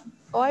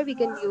 और we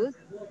can use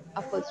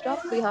a full stop.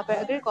 सो यहाँ पर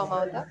अगर कॉमा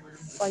होता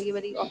और ये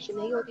वाली ऑप्शन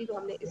नहीं होती तो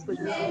हमने इसको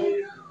चूज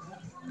किया।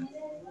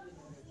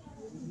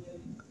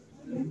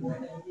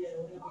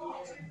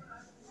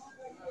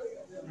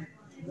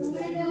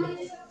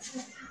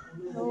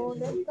 So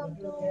let's come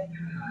to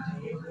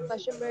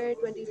question number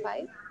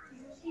 25.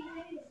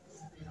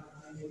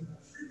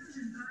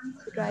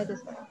 So try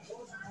this one.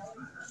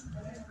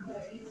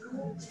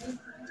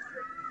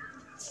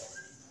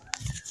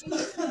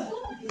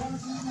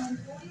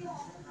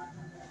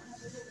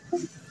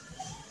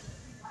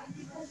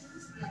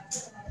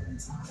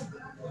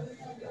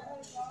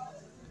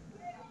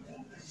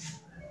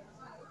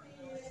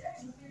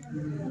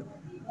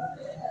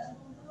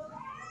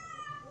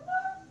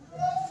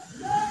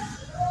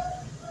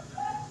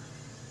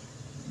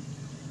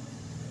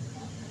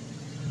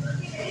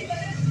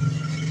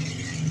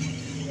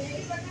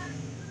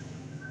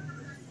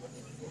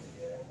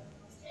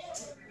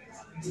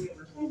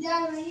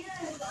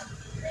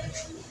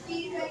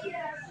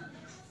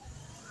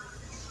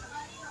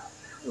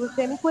 तो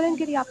सेमीकोलन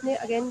के लिए आपने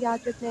अगेन याद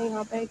रखना है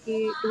यहाँ पर कि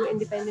 2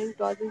 इंडिपेंडेंट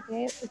क्लॉजेस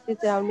हैं, उसके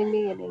सराउंडिंग में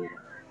ये नहीं है।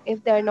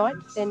 If they are not,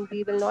 then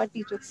we will not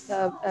be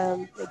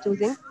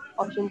choosing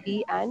option B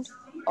and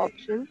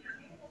option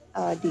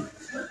D.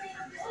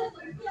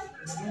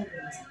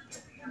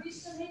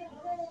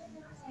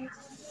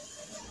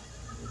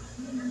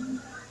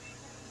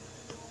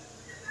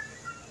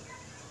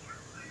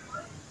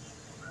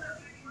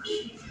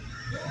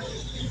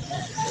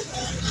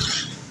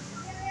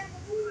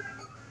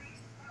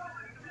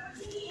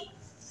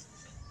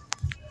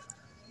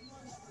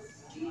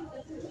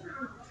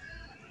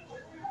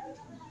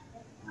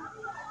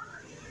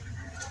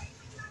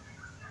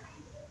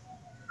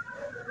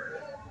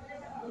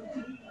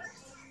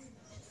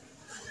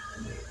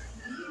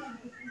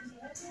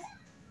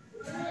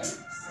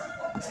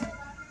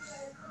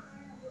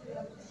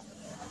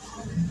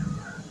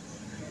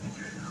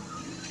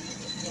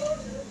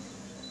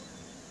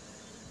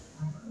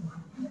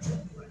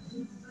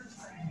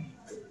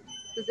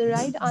 So the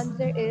right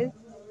answer is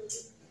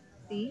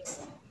C.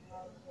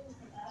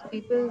 So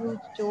people who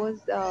chose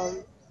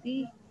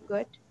C,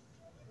 good,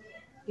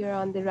 you're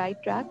on the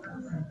right track.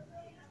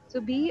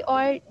 So B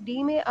और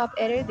D में आप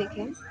error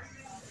देखें,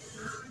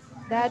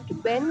 that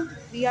when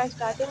we are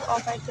starting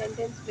off our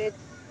sentence with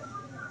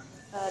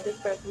this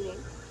person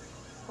name,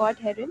 Scott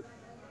Heron.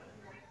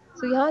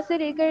 So यहाँ से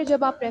लेकर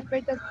जब आप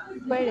prefer तक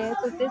पढ़ रहे हैं,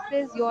 so this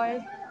is your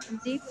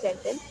complete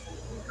sentence,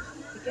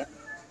 ठीक है?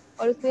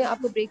 और उसमें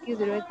आपको break की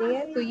ज़रूरत नहीं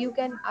है. So you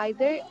can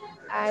either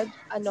add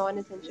a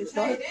non-essential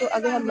clause. So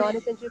अगर हम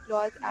non-essential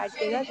clause add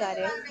करना चाह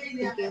रहे हैं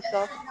in case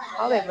of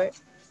however,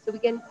 so we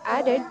can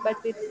add it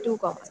but with 2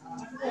 commas,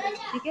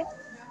 ठीक है?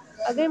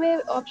 अगर मैं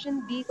option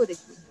B को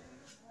देखूँ,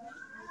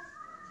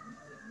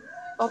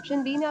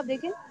 option B में आप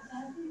देखें,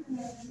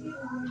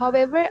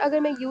 however अगर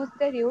मैं use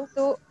कर रही हूँ,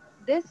 so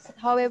this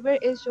however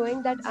is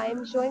showing that I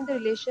am showing the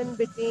relation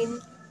between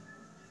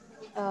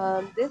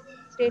this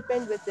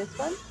statement with this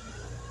one,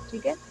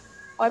 ठीक है?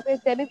 और फिर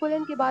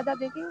सेमीकोलन के बाद आप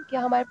देखें क्या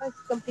हमारे पास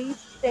कंप्लीट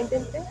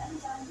सेंटेंस है.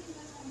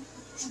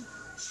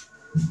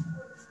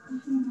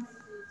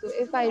 So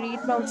if I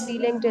read from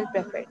feeling till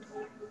preferred,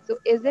 so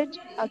is it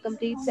a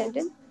complete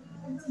sentence?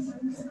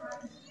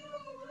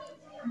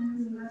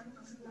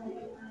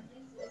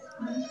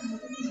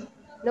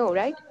 No,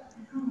 right?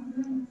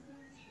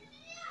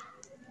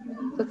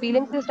 So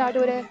feeling से start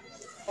हो रहा है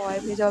और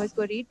फिर जब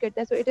इसको read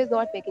करते हैं, so it is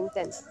not making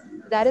sense.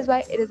 That is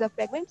why it is a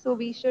fragment. So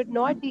we should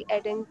not be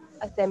adding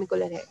a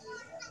semicolon here.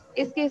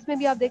 इस केस में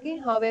भी आप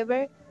देखें however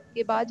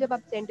के बाद जब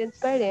आप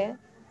sentence पढ़ रहे हैं,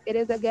 it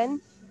is again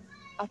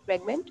a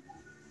fragment.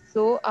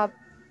 So आप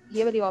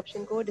ये वाली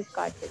option को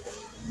discard कर दें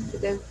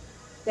because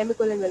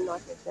semicolon will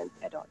not make sense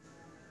at all.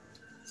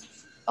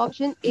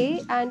 Option A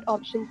and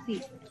option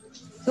C.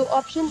 So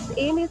option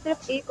A में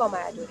सिर्फ A comma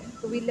add हो रहा है.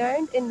 So we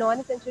learned in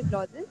non-essential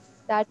clauses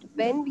that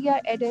when we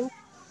are adding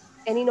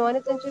any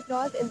non-essential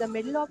clause in the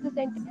middle of the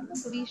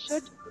sentence, so we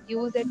should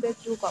use it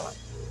with 2 commas.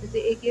 जैसे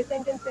एक ये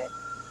sentence है,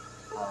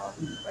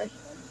 first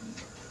one.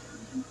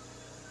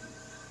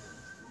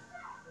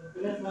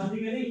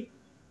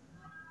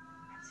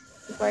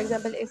 So for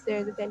example, if there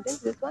is a sentence,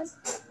 this one,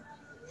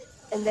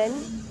 and then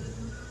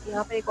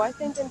यहाँ पर एक और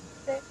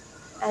sentence है,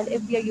 and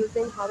if we are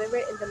using however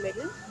in the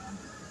middle,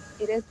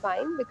 it is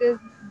fine because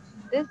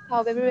this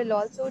however will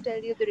also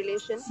tell you the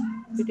relation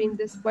between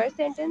this first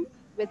sentence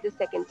with the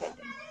second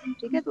sentence.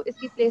 ठीक है, तो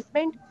इसकी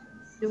placement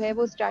जो है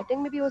वो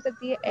starting में भी हो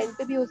सकती है, end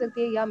पे भी हो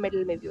सकती है या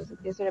middle में भी हो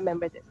सकती है. So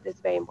remember this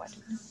is very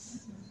important.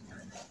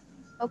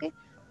 Okay.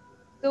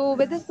 So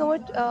with this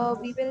note,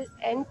 we will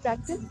end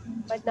practice,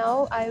 but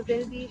now I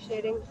will be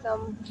sharing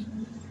some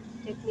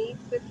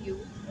techniques with you.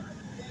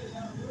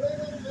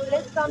 So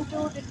let's come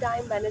to the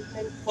time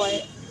management for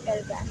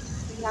LCAT.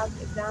 We have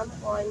exam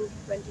on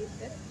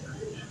 25th.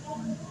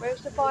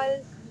 First of all,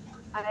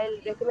 I'll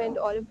recommend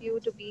all of you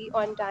to be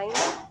on time.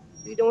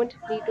 You don't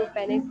need to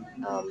panic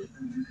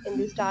in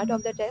the start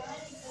of the test.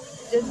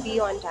 Just be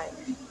on time.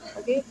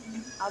 Okay?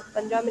 आप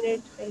 15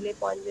 minute पहले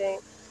पहुंच जाएं.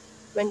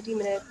 20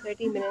 minutes,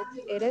 30 minutes,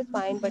 it is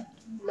fine, but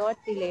not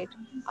be late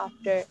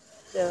after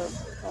the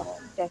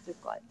test is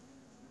called.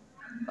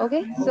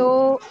 Okay,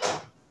 so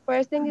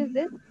first thing is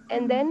this,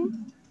 and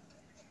then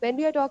when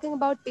we are talking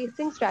about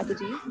pacing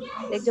strategies,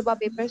 like जब आप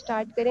paper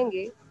start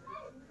करेंगे,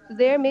 so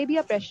there may be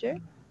a pressure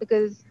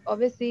because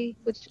obviously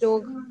कुछ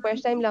लोग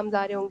first time LUMS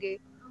आ रहे होंगे,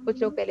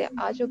 कुछ लोग पहले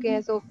आ चुके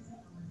हैं, so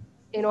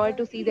in order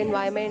to see the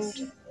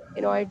environment,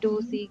 in order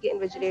to see कि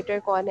invigilator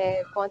कौन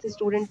है, कौन से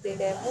students दे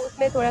रहे हैं, वो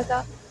उसमें थोड़ा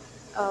सा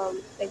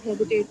like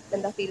hesitate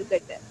बंदा feel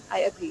करता है. I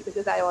agree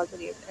because I also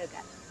gave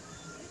LCAT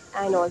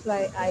and also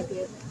I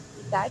gave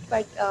SAT,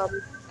 but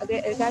अगर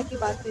LCAT की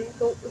बात करें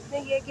तो उसमें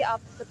ये है कि आप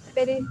सबसे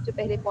पहले जो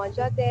पहले पहुंच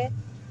जाते हैं,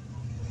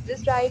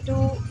 just try to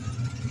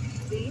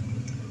read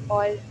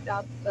और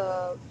आप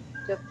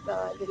जब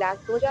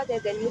रिलैक्स हो जाते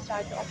हैं, then you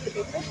start off the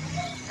paper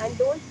and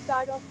don't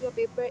start off your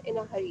paper in a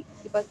hurry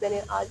कि बस मैंने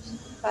आज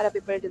सारा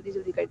पेपर जल्दी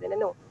जल्दी कर देना.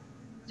 No,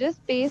 just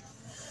pace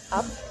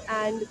up,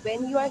 and when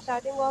you are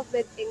starting off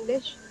with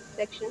English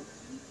section,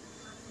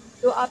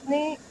 तो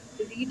आपने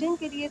रीडिंग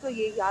के लिए तो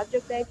ये याद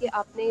रखना है कि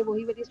आपने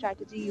वही वाली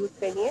स्ट्रैटेजी यूज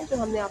करनी है जो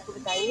हमने आपको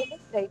बताई है.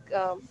 Like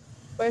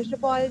first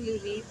of all you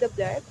read the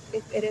blurb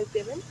if it is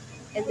given,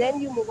 and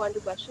then you move on two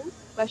questions.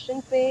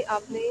 Questions में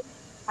आपने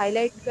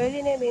हाईलाइट कर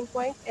लेने main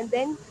points, and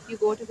then you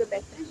go to the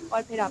passage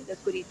और फिर आपने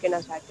उसको रीड करना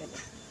start करना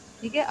है.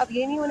 ठीक है, अब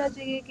ये नहीं होना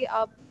चाहिए कि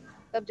आप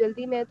तब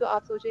जल्दी में तो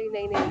आप सोचे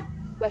नहीं नहीं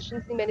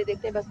क्वेश्चंस नहीं मैंने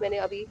देखने, बस मैंने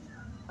अभी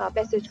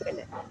पैसेज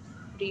करना है,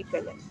 रीड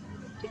करना है.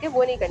 ठीक है,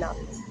 वो नहीं करना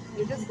आपने.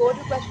 You just go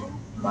to questions,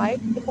 mark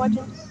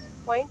important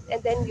points,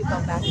 and then you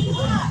come back to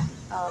the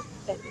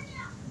passage.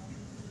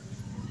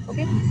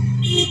 Okay.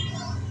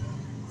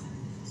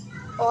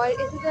 और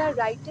इसी तरह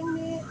राइटिंग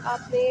में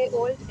आपने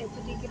ओल्ड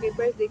एसटी के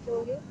पेपर्स देखे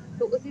होंगे,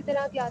 तो उसी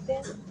तरह के आते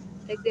हैं.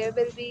 Like there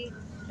will be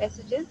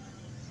passages,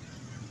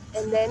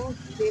 and then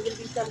there will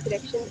be some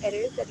correction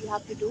errors that you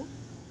have to do.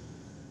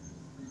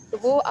 तो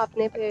वो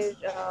आपने फिर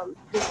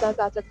जिसका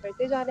साथ साथ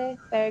पढ़ते जाना है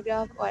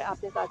पैराग्राफ, और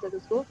आपने साथ साथ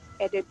उसको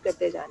एडिट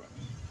करते जाना है.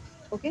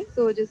 Okay,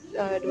 so just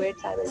do it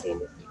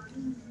simultaneously.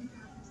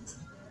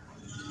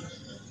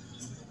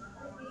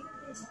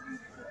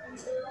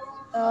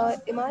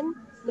 Iman,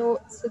 no,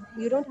 so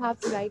you don't have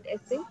to write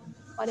essay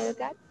on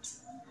LCAT.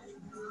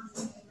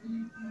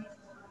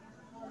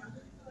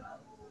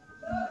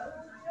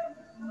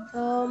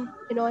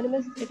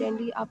 Anonymous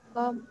attendee,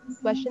 आपका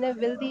question है,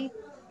 will the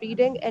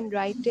reading and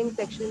writing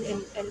section in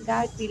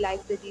LCAT be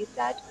like the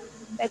GSAT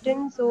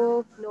pattern?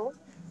 So no,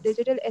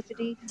 digital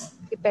SAT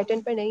के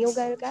pattern पर नहीं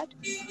होगा LCAT.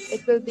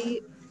 It will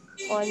be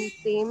on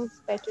same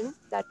pattern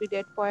that we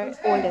did for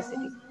old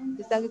SAT.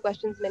 जिस तरह के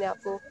questions मैंने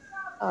आपको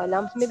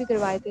LUMS में भी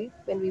करवाए थे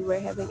when we were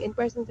having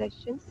in-person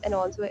sessions and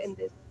also in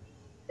this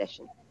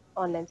session,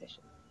 online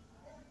session.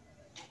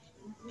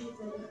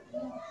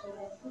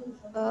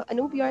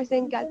 Anup, you are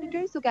saying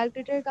calculator, so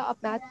calculator का आप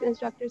maths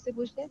instructor से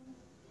पूछ लें,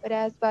 but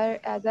as far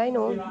as I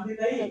know,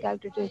 the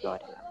calculator is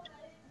not allowed.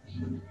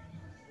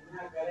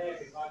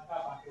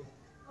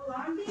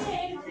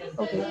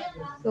 Okay,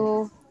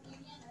 so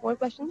more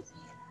questions?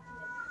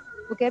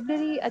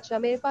 Vocabulary, अच्छा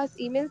मेरे पास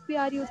emails भी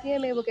आ रही होती हैं,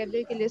 मैं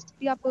vocabulary की list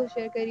भी आपको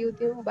share कर रही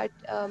होती हूँ, but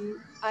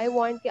I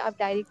want कि आप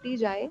directly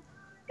जाएं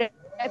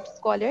prep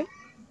scholar,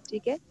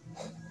 ठीक है,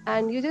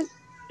 and you just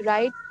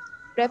write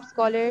prep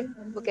scholar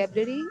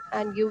vocabulary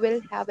and you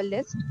will have a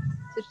list,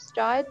 so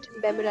start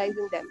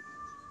memorizing them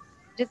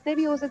जितने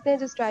भी हो सकते हैं,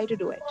 just try to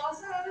do it.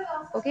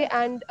 Okay,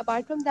 and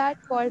apart from that,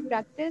 for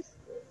practice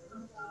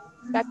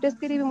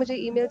के लिए भी मुझे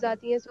emails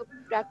आती हैं, so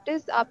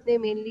practice आपने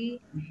mainly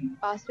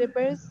past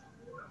papers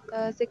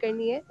से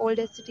करनी है ओल्ड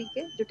एसटी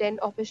के जो 10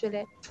 ऑफिशियल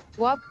है,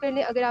 वो आप कर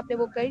लें. अगर आपने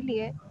वो कर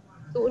लिए हैं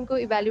तो उनको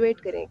इवेल्युएट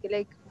करें कि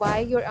like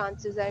why your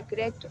answers are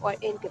correct और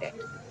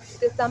incorrect,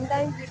 because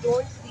sometimes we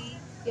don't see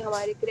कि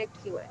हमारे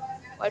करेक्ट क्यों है,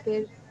 और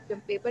फिर जब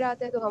पेपर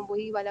आता है तो हम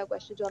वही वाला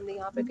क्वेश्चन जो हमने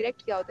यहाँ पर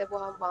करेक्ट किया होता है वो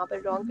हम वहाँ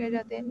पर रॉन्ग कर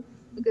जाते हैं,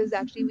 because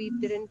actually we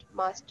didn't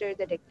master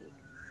the technique.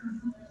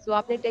 सो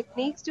आपने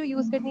टेक्निक्स जो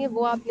यूज करनी है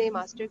वो आपने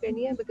मास्टर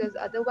करनी है, because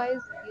otherwise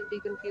you be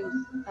confuse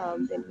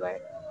when you are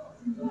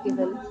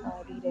given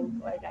reading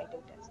और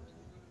राइटिंग टेस्ट.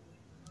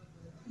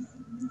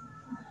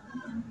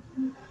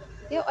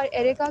 ठीक है, और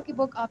एरिका की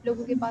बुक आप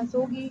लोगों के पास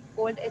होगी,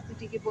 ओल्ड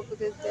एससीटी की book,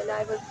 because when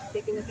I was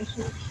taking a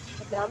session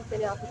exams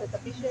मैंने आपके साथ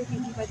तब भी शेयर की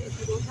थी, but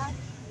if you don't have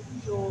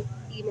तो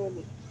email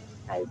me,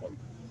 I will send.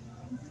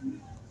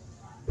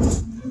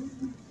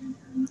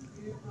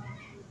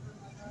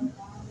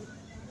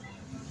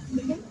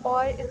 ठीक है,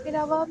 और इसके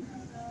अलावा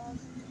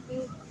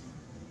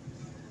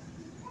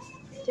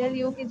टेल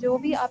यू कि जो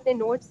भी आपने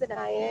नोट्स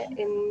बनाए हैं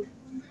इन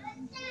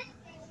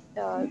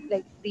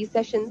लाइक दीज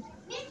सेशंस,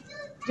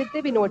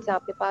 जितने भी नोट्स हैं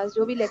आपके पास,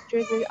 जो भी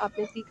लेक्चर्स में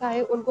आपने सीखा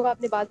है उनको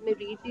आपने बाद में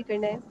रीड भी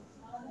करना है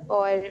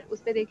और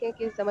उसमें देखें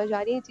कि समझ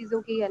आ रही है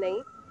चीज़ों की या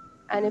नहीं.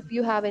 And if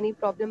you have any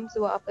problems,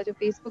 तो आपका जो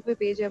फेसबुक पे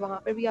पेज है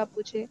वहाँ पर भी आप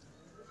पूछें.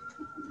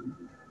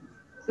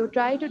 So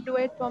try to do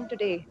it from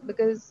today,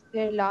 because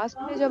फिर लास्ट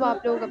में जब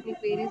आप लोग अपनी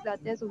क्वेरीज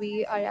लाते हैं, so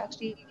we are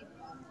actually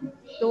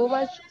so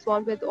much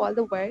स्वाम्प्ड with all the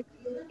work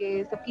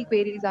कि सबकी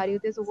क्वेरीज आ रही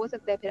होती है, सो हो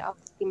सकता है फिर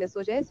आपकी मिस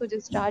हो जाए. So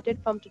just start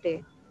it from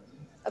today.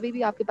 अभी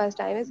भी आपके पास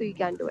टाइम है, so you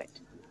can do it.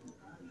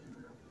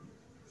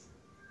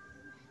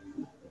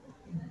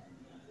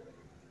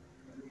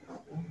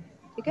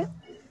 ठीक है.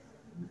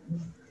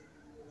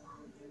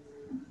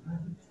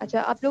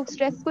 अच्छा, आप लोग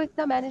स्ट्रेस को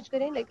इतना मैनेज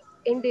करें, लाइक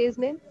इन डेज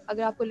में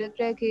अगर आपको लग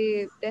रहा है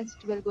कि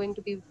test will going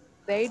to be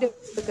very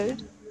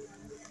difficult,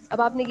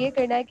 अब आपने ये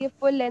करना है कि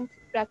फुल लेंथ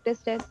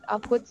प्रैक्टिस टेस्ट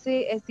आप खुद से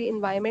ऐसी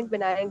इन्वायरमेंट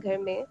बनाएं घर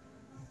में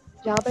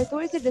जहाँ पर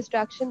थोड़ी सी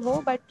डिस्ट्रैक्शन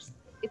हो, बट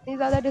इतनी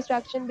ज़्यादा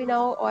डिस्ट्रैक्शन भी ना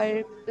हो और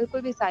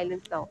बिल्कुल भी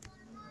साइलेंस ना हो.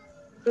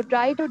 तो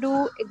try to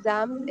do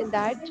exams in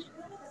that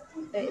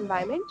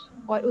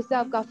environment और उससे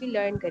आप काफ़ी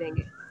लर्न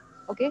करेंगे.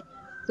 Okay,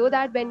 so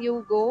that when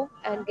you go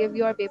and give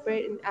your paper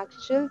in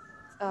actual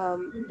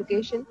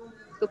location,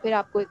 तो फिर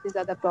आपको इतनी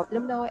ज़्यादा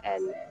प्रॉब्लम ना हो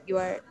and you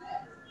are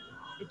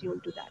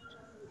attuned to that.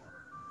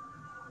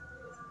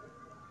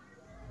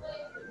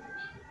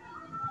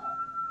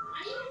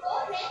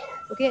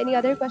 Okay, any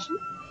other question?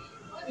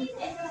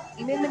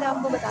 Email मैंने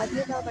आपको बता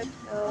दिया था, but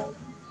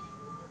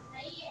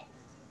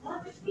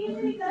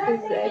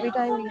because every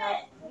time we have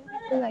new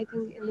people, I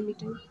think in the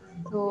meeting,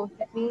 so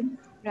let me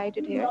write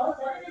it here: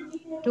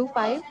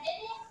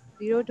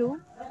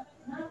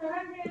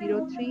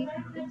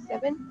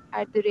 25020367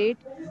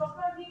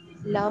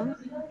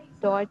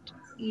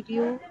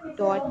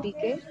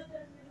 @lums.edu.bk.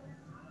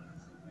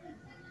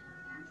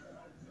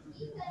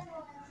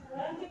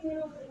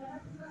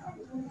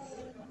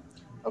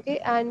 Okay,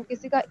 and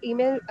किसी का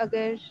email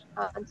अगर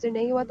answer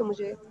नहीं हुआ तो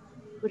मुझे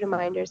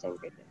रिमाइंडर सेंड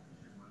कर दें.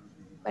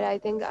 But I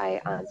think I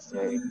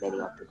answered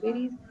many of the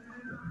queries.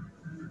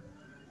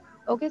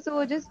 Okay, so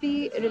just be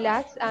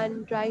relaxed and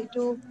try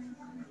to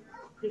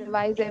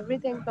revise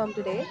everything from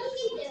today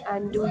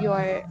and do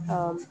your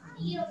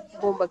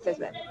homeworks as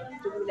well.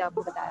 जो भी मैंने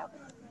आपको बताया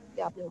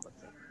कि आपने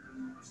homeworks है.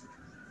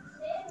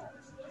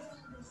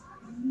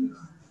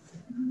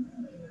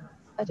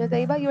 अच्छा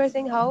Taiba, you are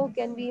saying how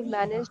can we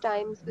manage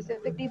time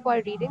specifically for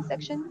reading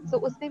section? So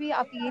उसमें भी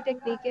आपकी ये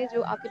टेक्निक है,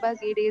 जो आपके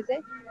पास ये डेज है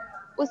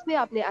उसमें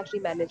आपने एक्चुअली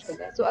मैनेज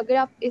करना है. सो अगर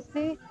आप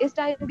इसमें इस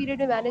टाइम पीरियड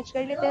में मैनेज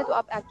कर लेते हैं तो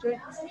आप एक्चुअल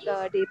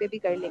डे पे भी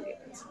कर लेंगे.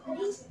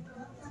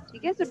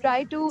 ठीक है, so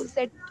try to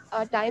set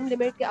time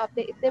limit कि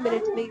आपने इतने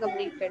मिनट्स में ही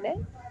कंप्लीट करना है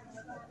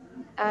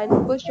and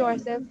push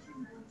yourself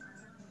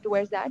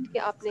towards that कि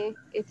आपने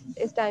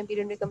इस टाइम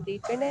पीरियड में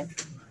कंप्लीट करना है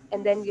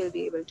and then you will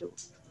be able to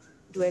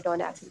do it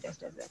on actual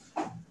test as well.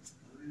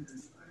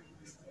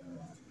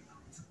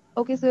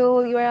 Okay, so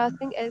you are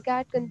asking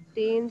LCAT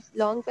contains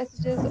long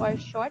passages or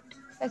short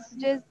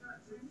passages.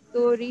 तो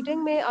reading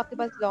में आपके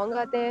पास long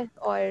आते हैं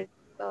और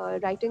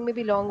writing में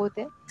भी लॉन्ग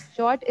होते हैं.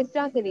 शॉर्ट इस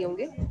तरह से नहीं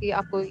होंगे कि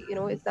आपको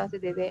इस तरह से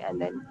दे दें and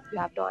then you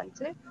have to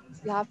answer.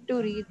 You have to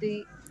read the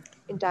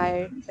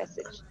entire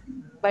passage.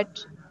 But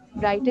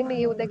writing में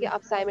ये होता है कि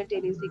आप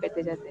साइमल्टेनियसली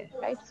करते जाते हैं,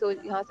 राइट. सो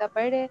यहाँ से आप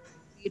पढ़ रहे हैं,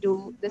 you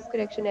do this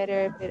correction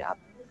error, फिर आप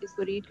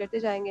इसको रीड करते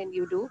जाएंगे and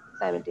you do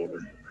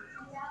simultaneously.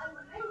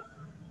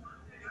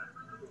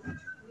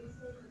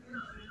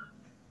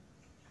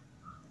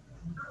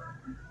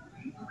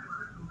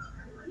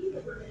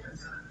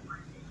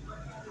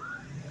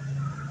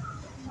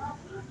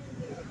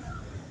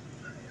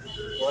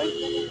 Score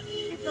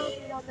कितना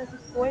चाहिए होता है? तो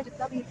स्कोर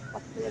जितना भी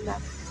पॉसिबल है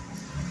मैथ्स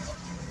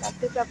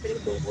प्रैक्टिस आप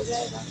करेंगे तो हो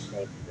जाएगा.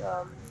 Like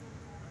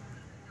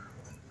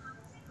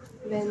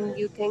when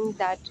you think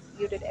that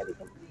you did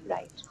everything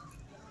right.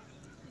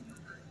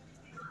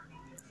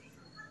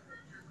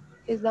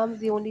 Islam's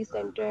the only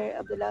center,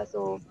 Abdullah,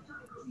 so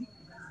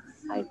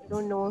I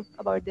don't know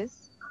about this.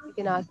 You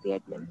can ask the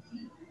admin.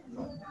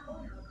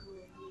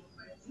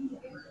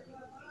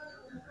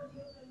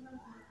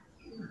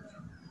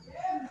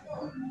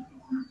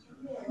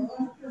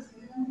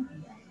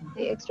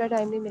 ये एक्स्ट्रा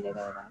टाइम नहीं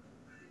मिलेगा यार.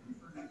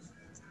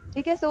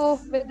 ठीक है, so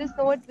with this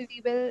note we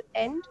will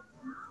end.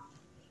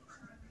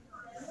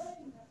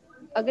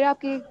 अगर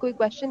आपके कोई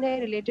question है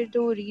रिलेटेड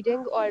टू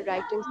रीडिंग और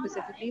राइटिंग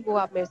स्पेसिफिकली, वो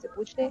आप मेरे से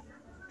पूछ लें.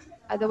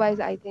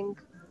 Otherwise I think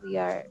we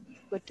are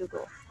good to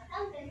go.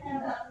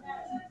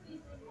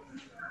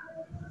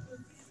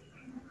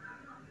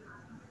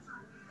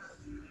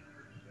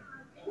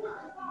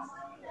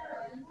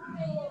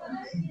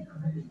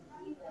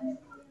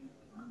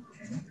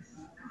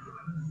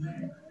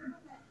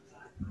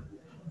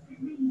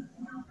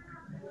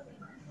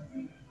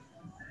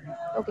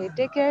 Okay,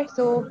 take care.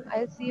 So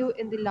I'll see you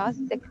in the last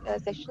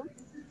session.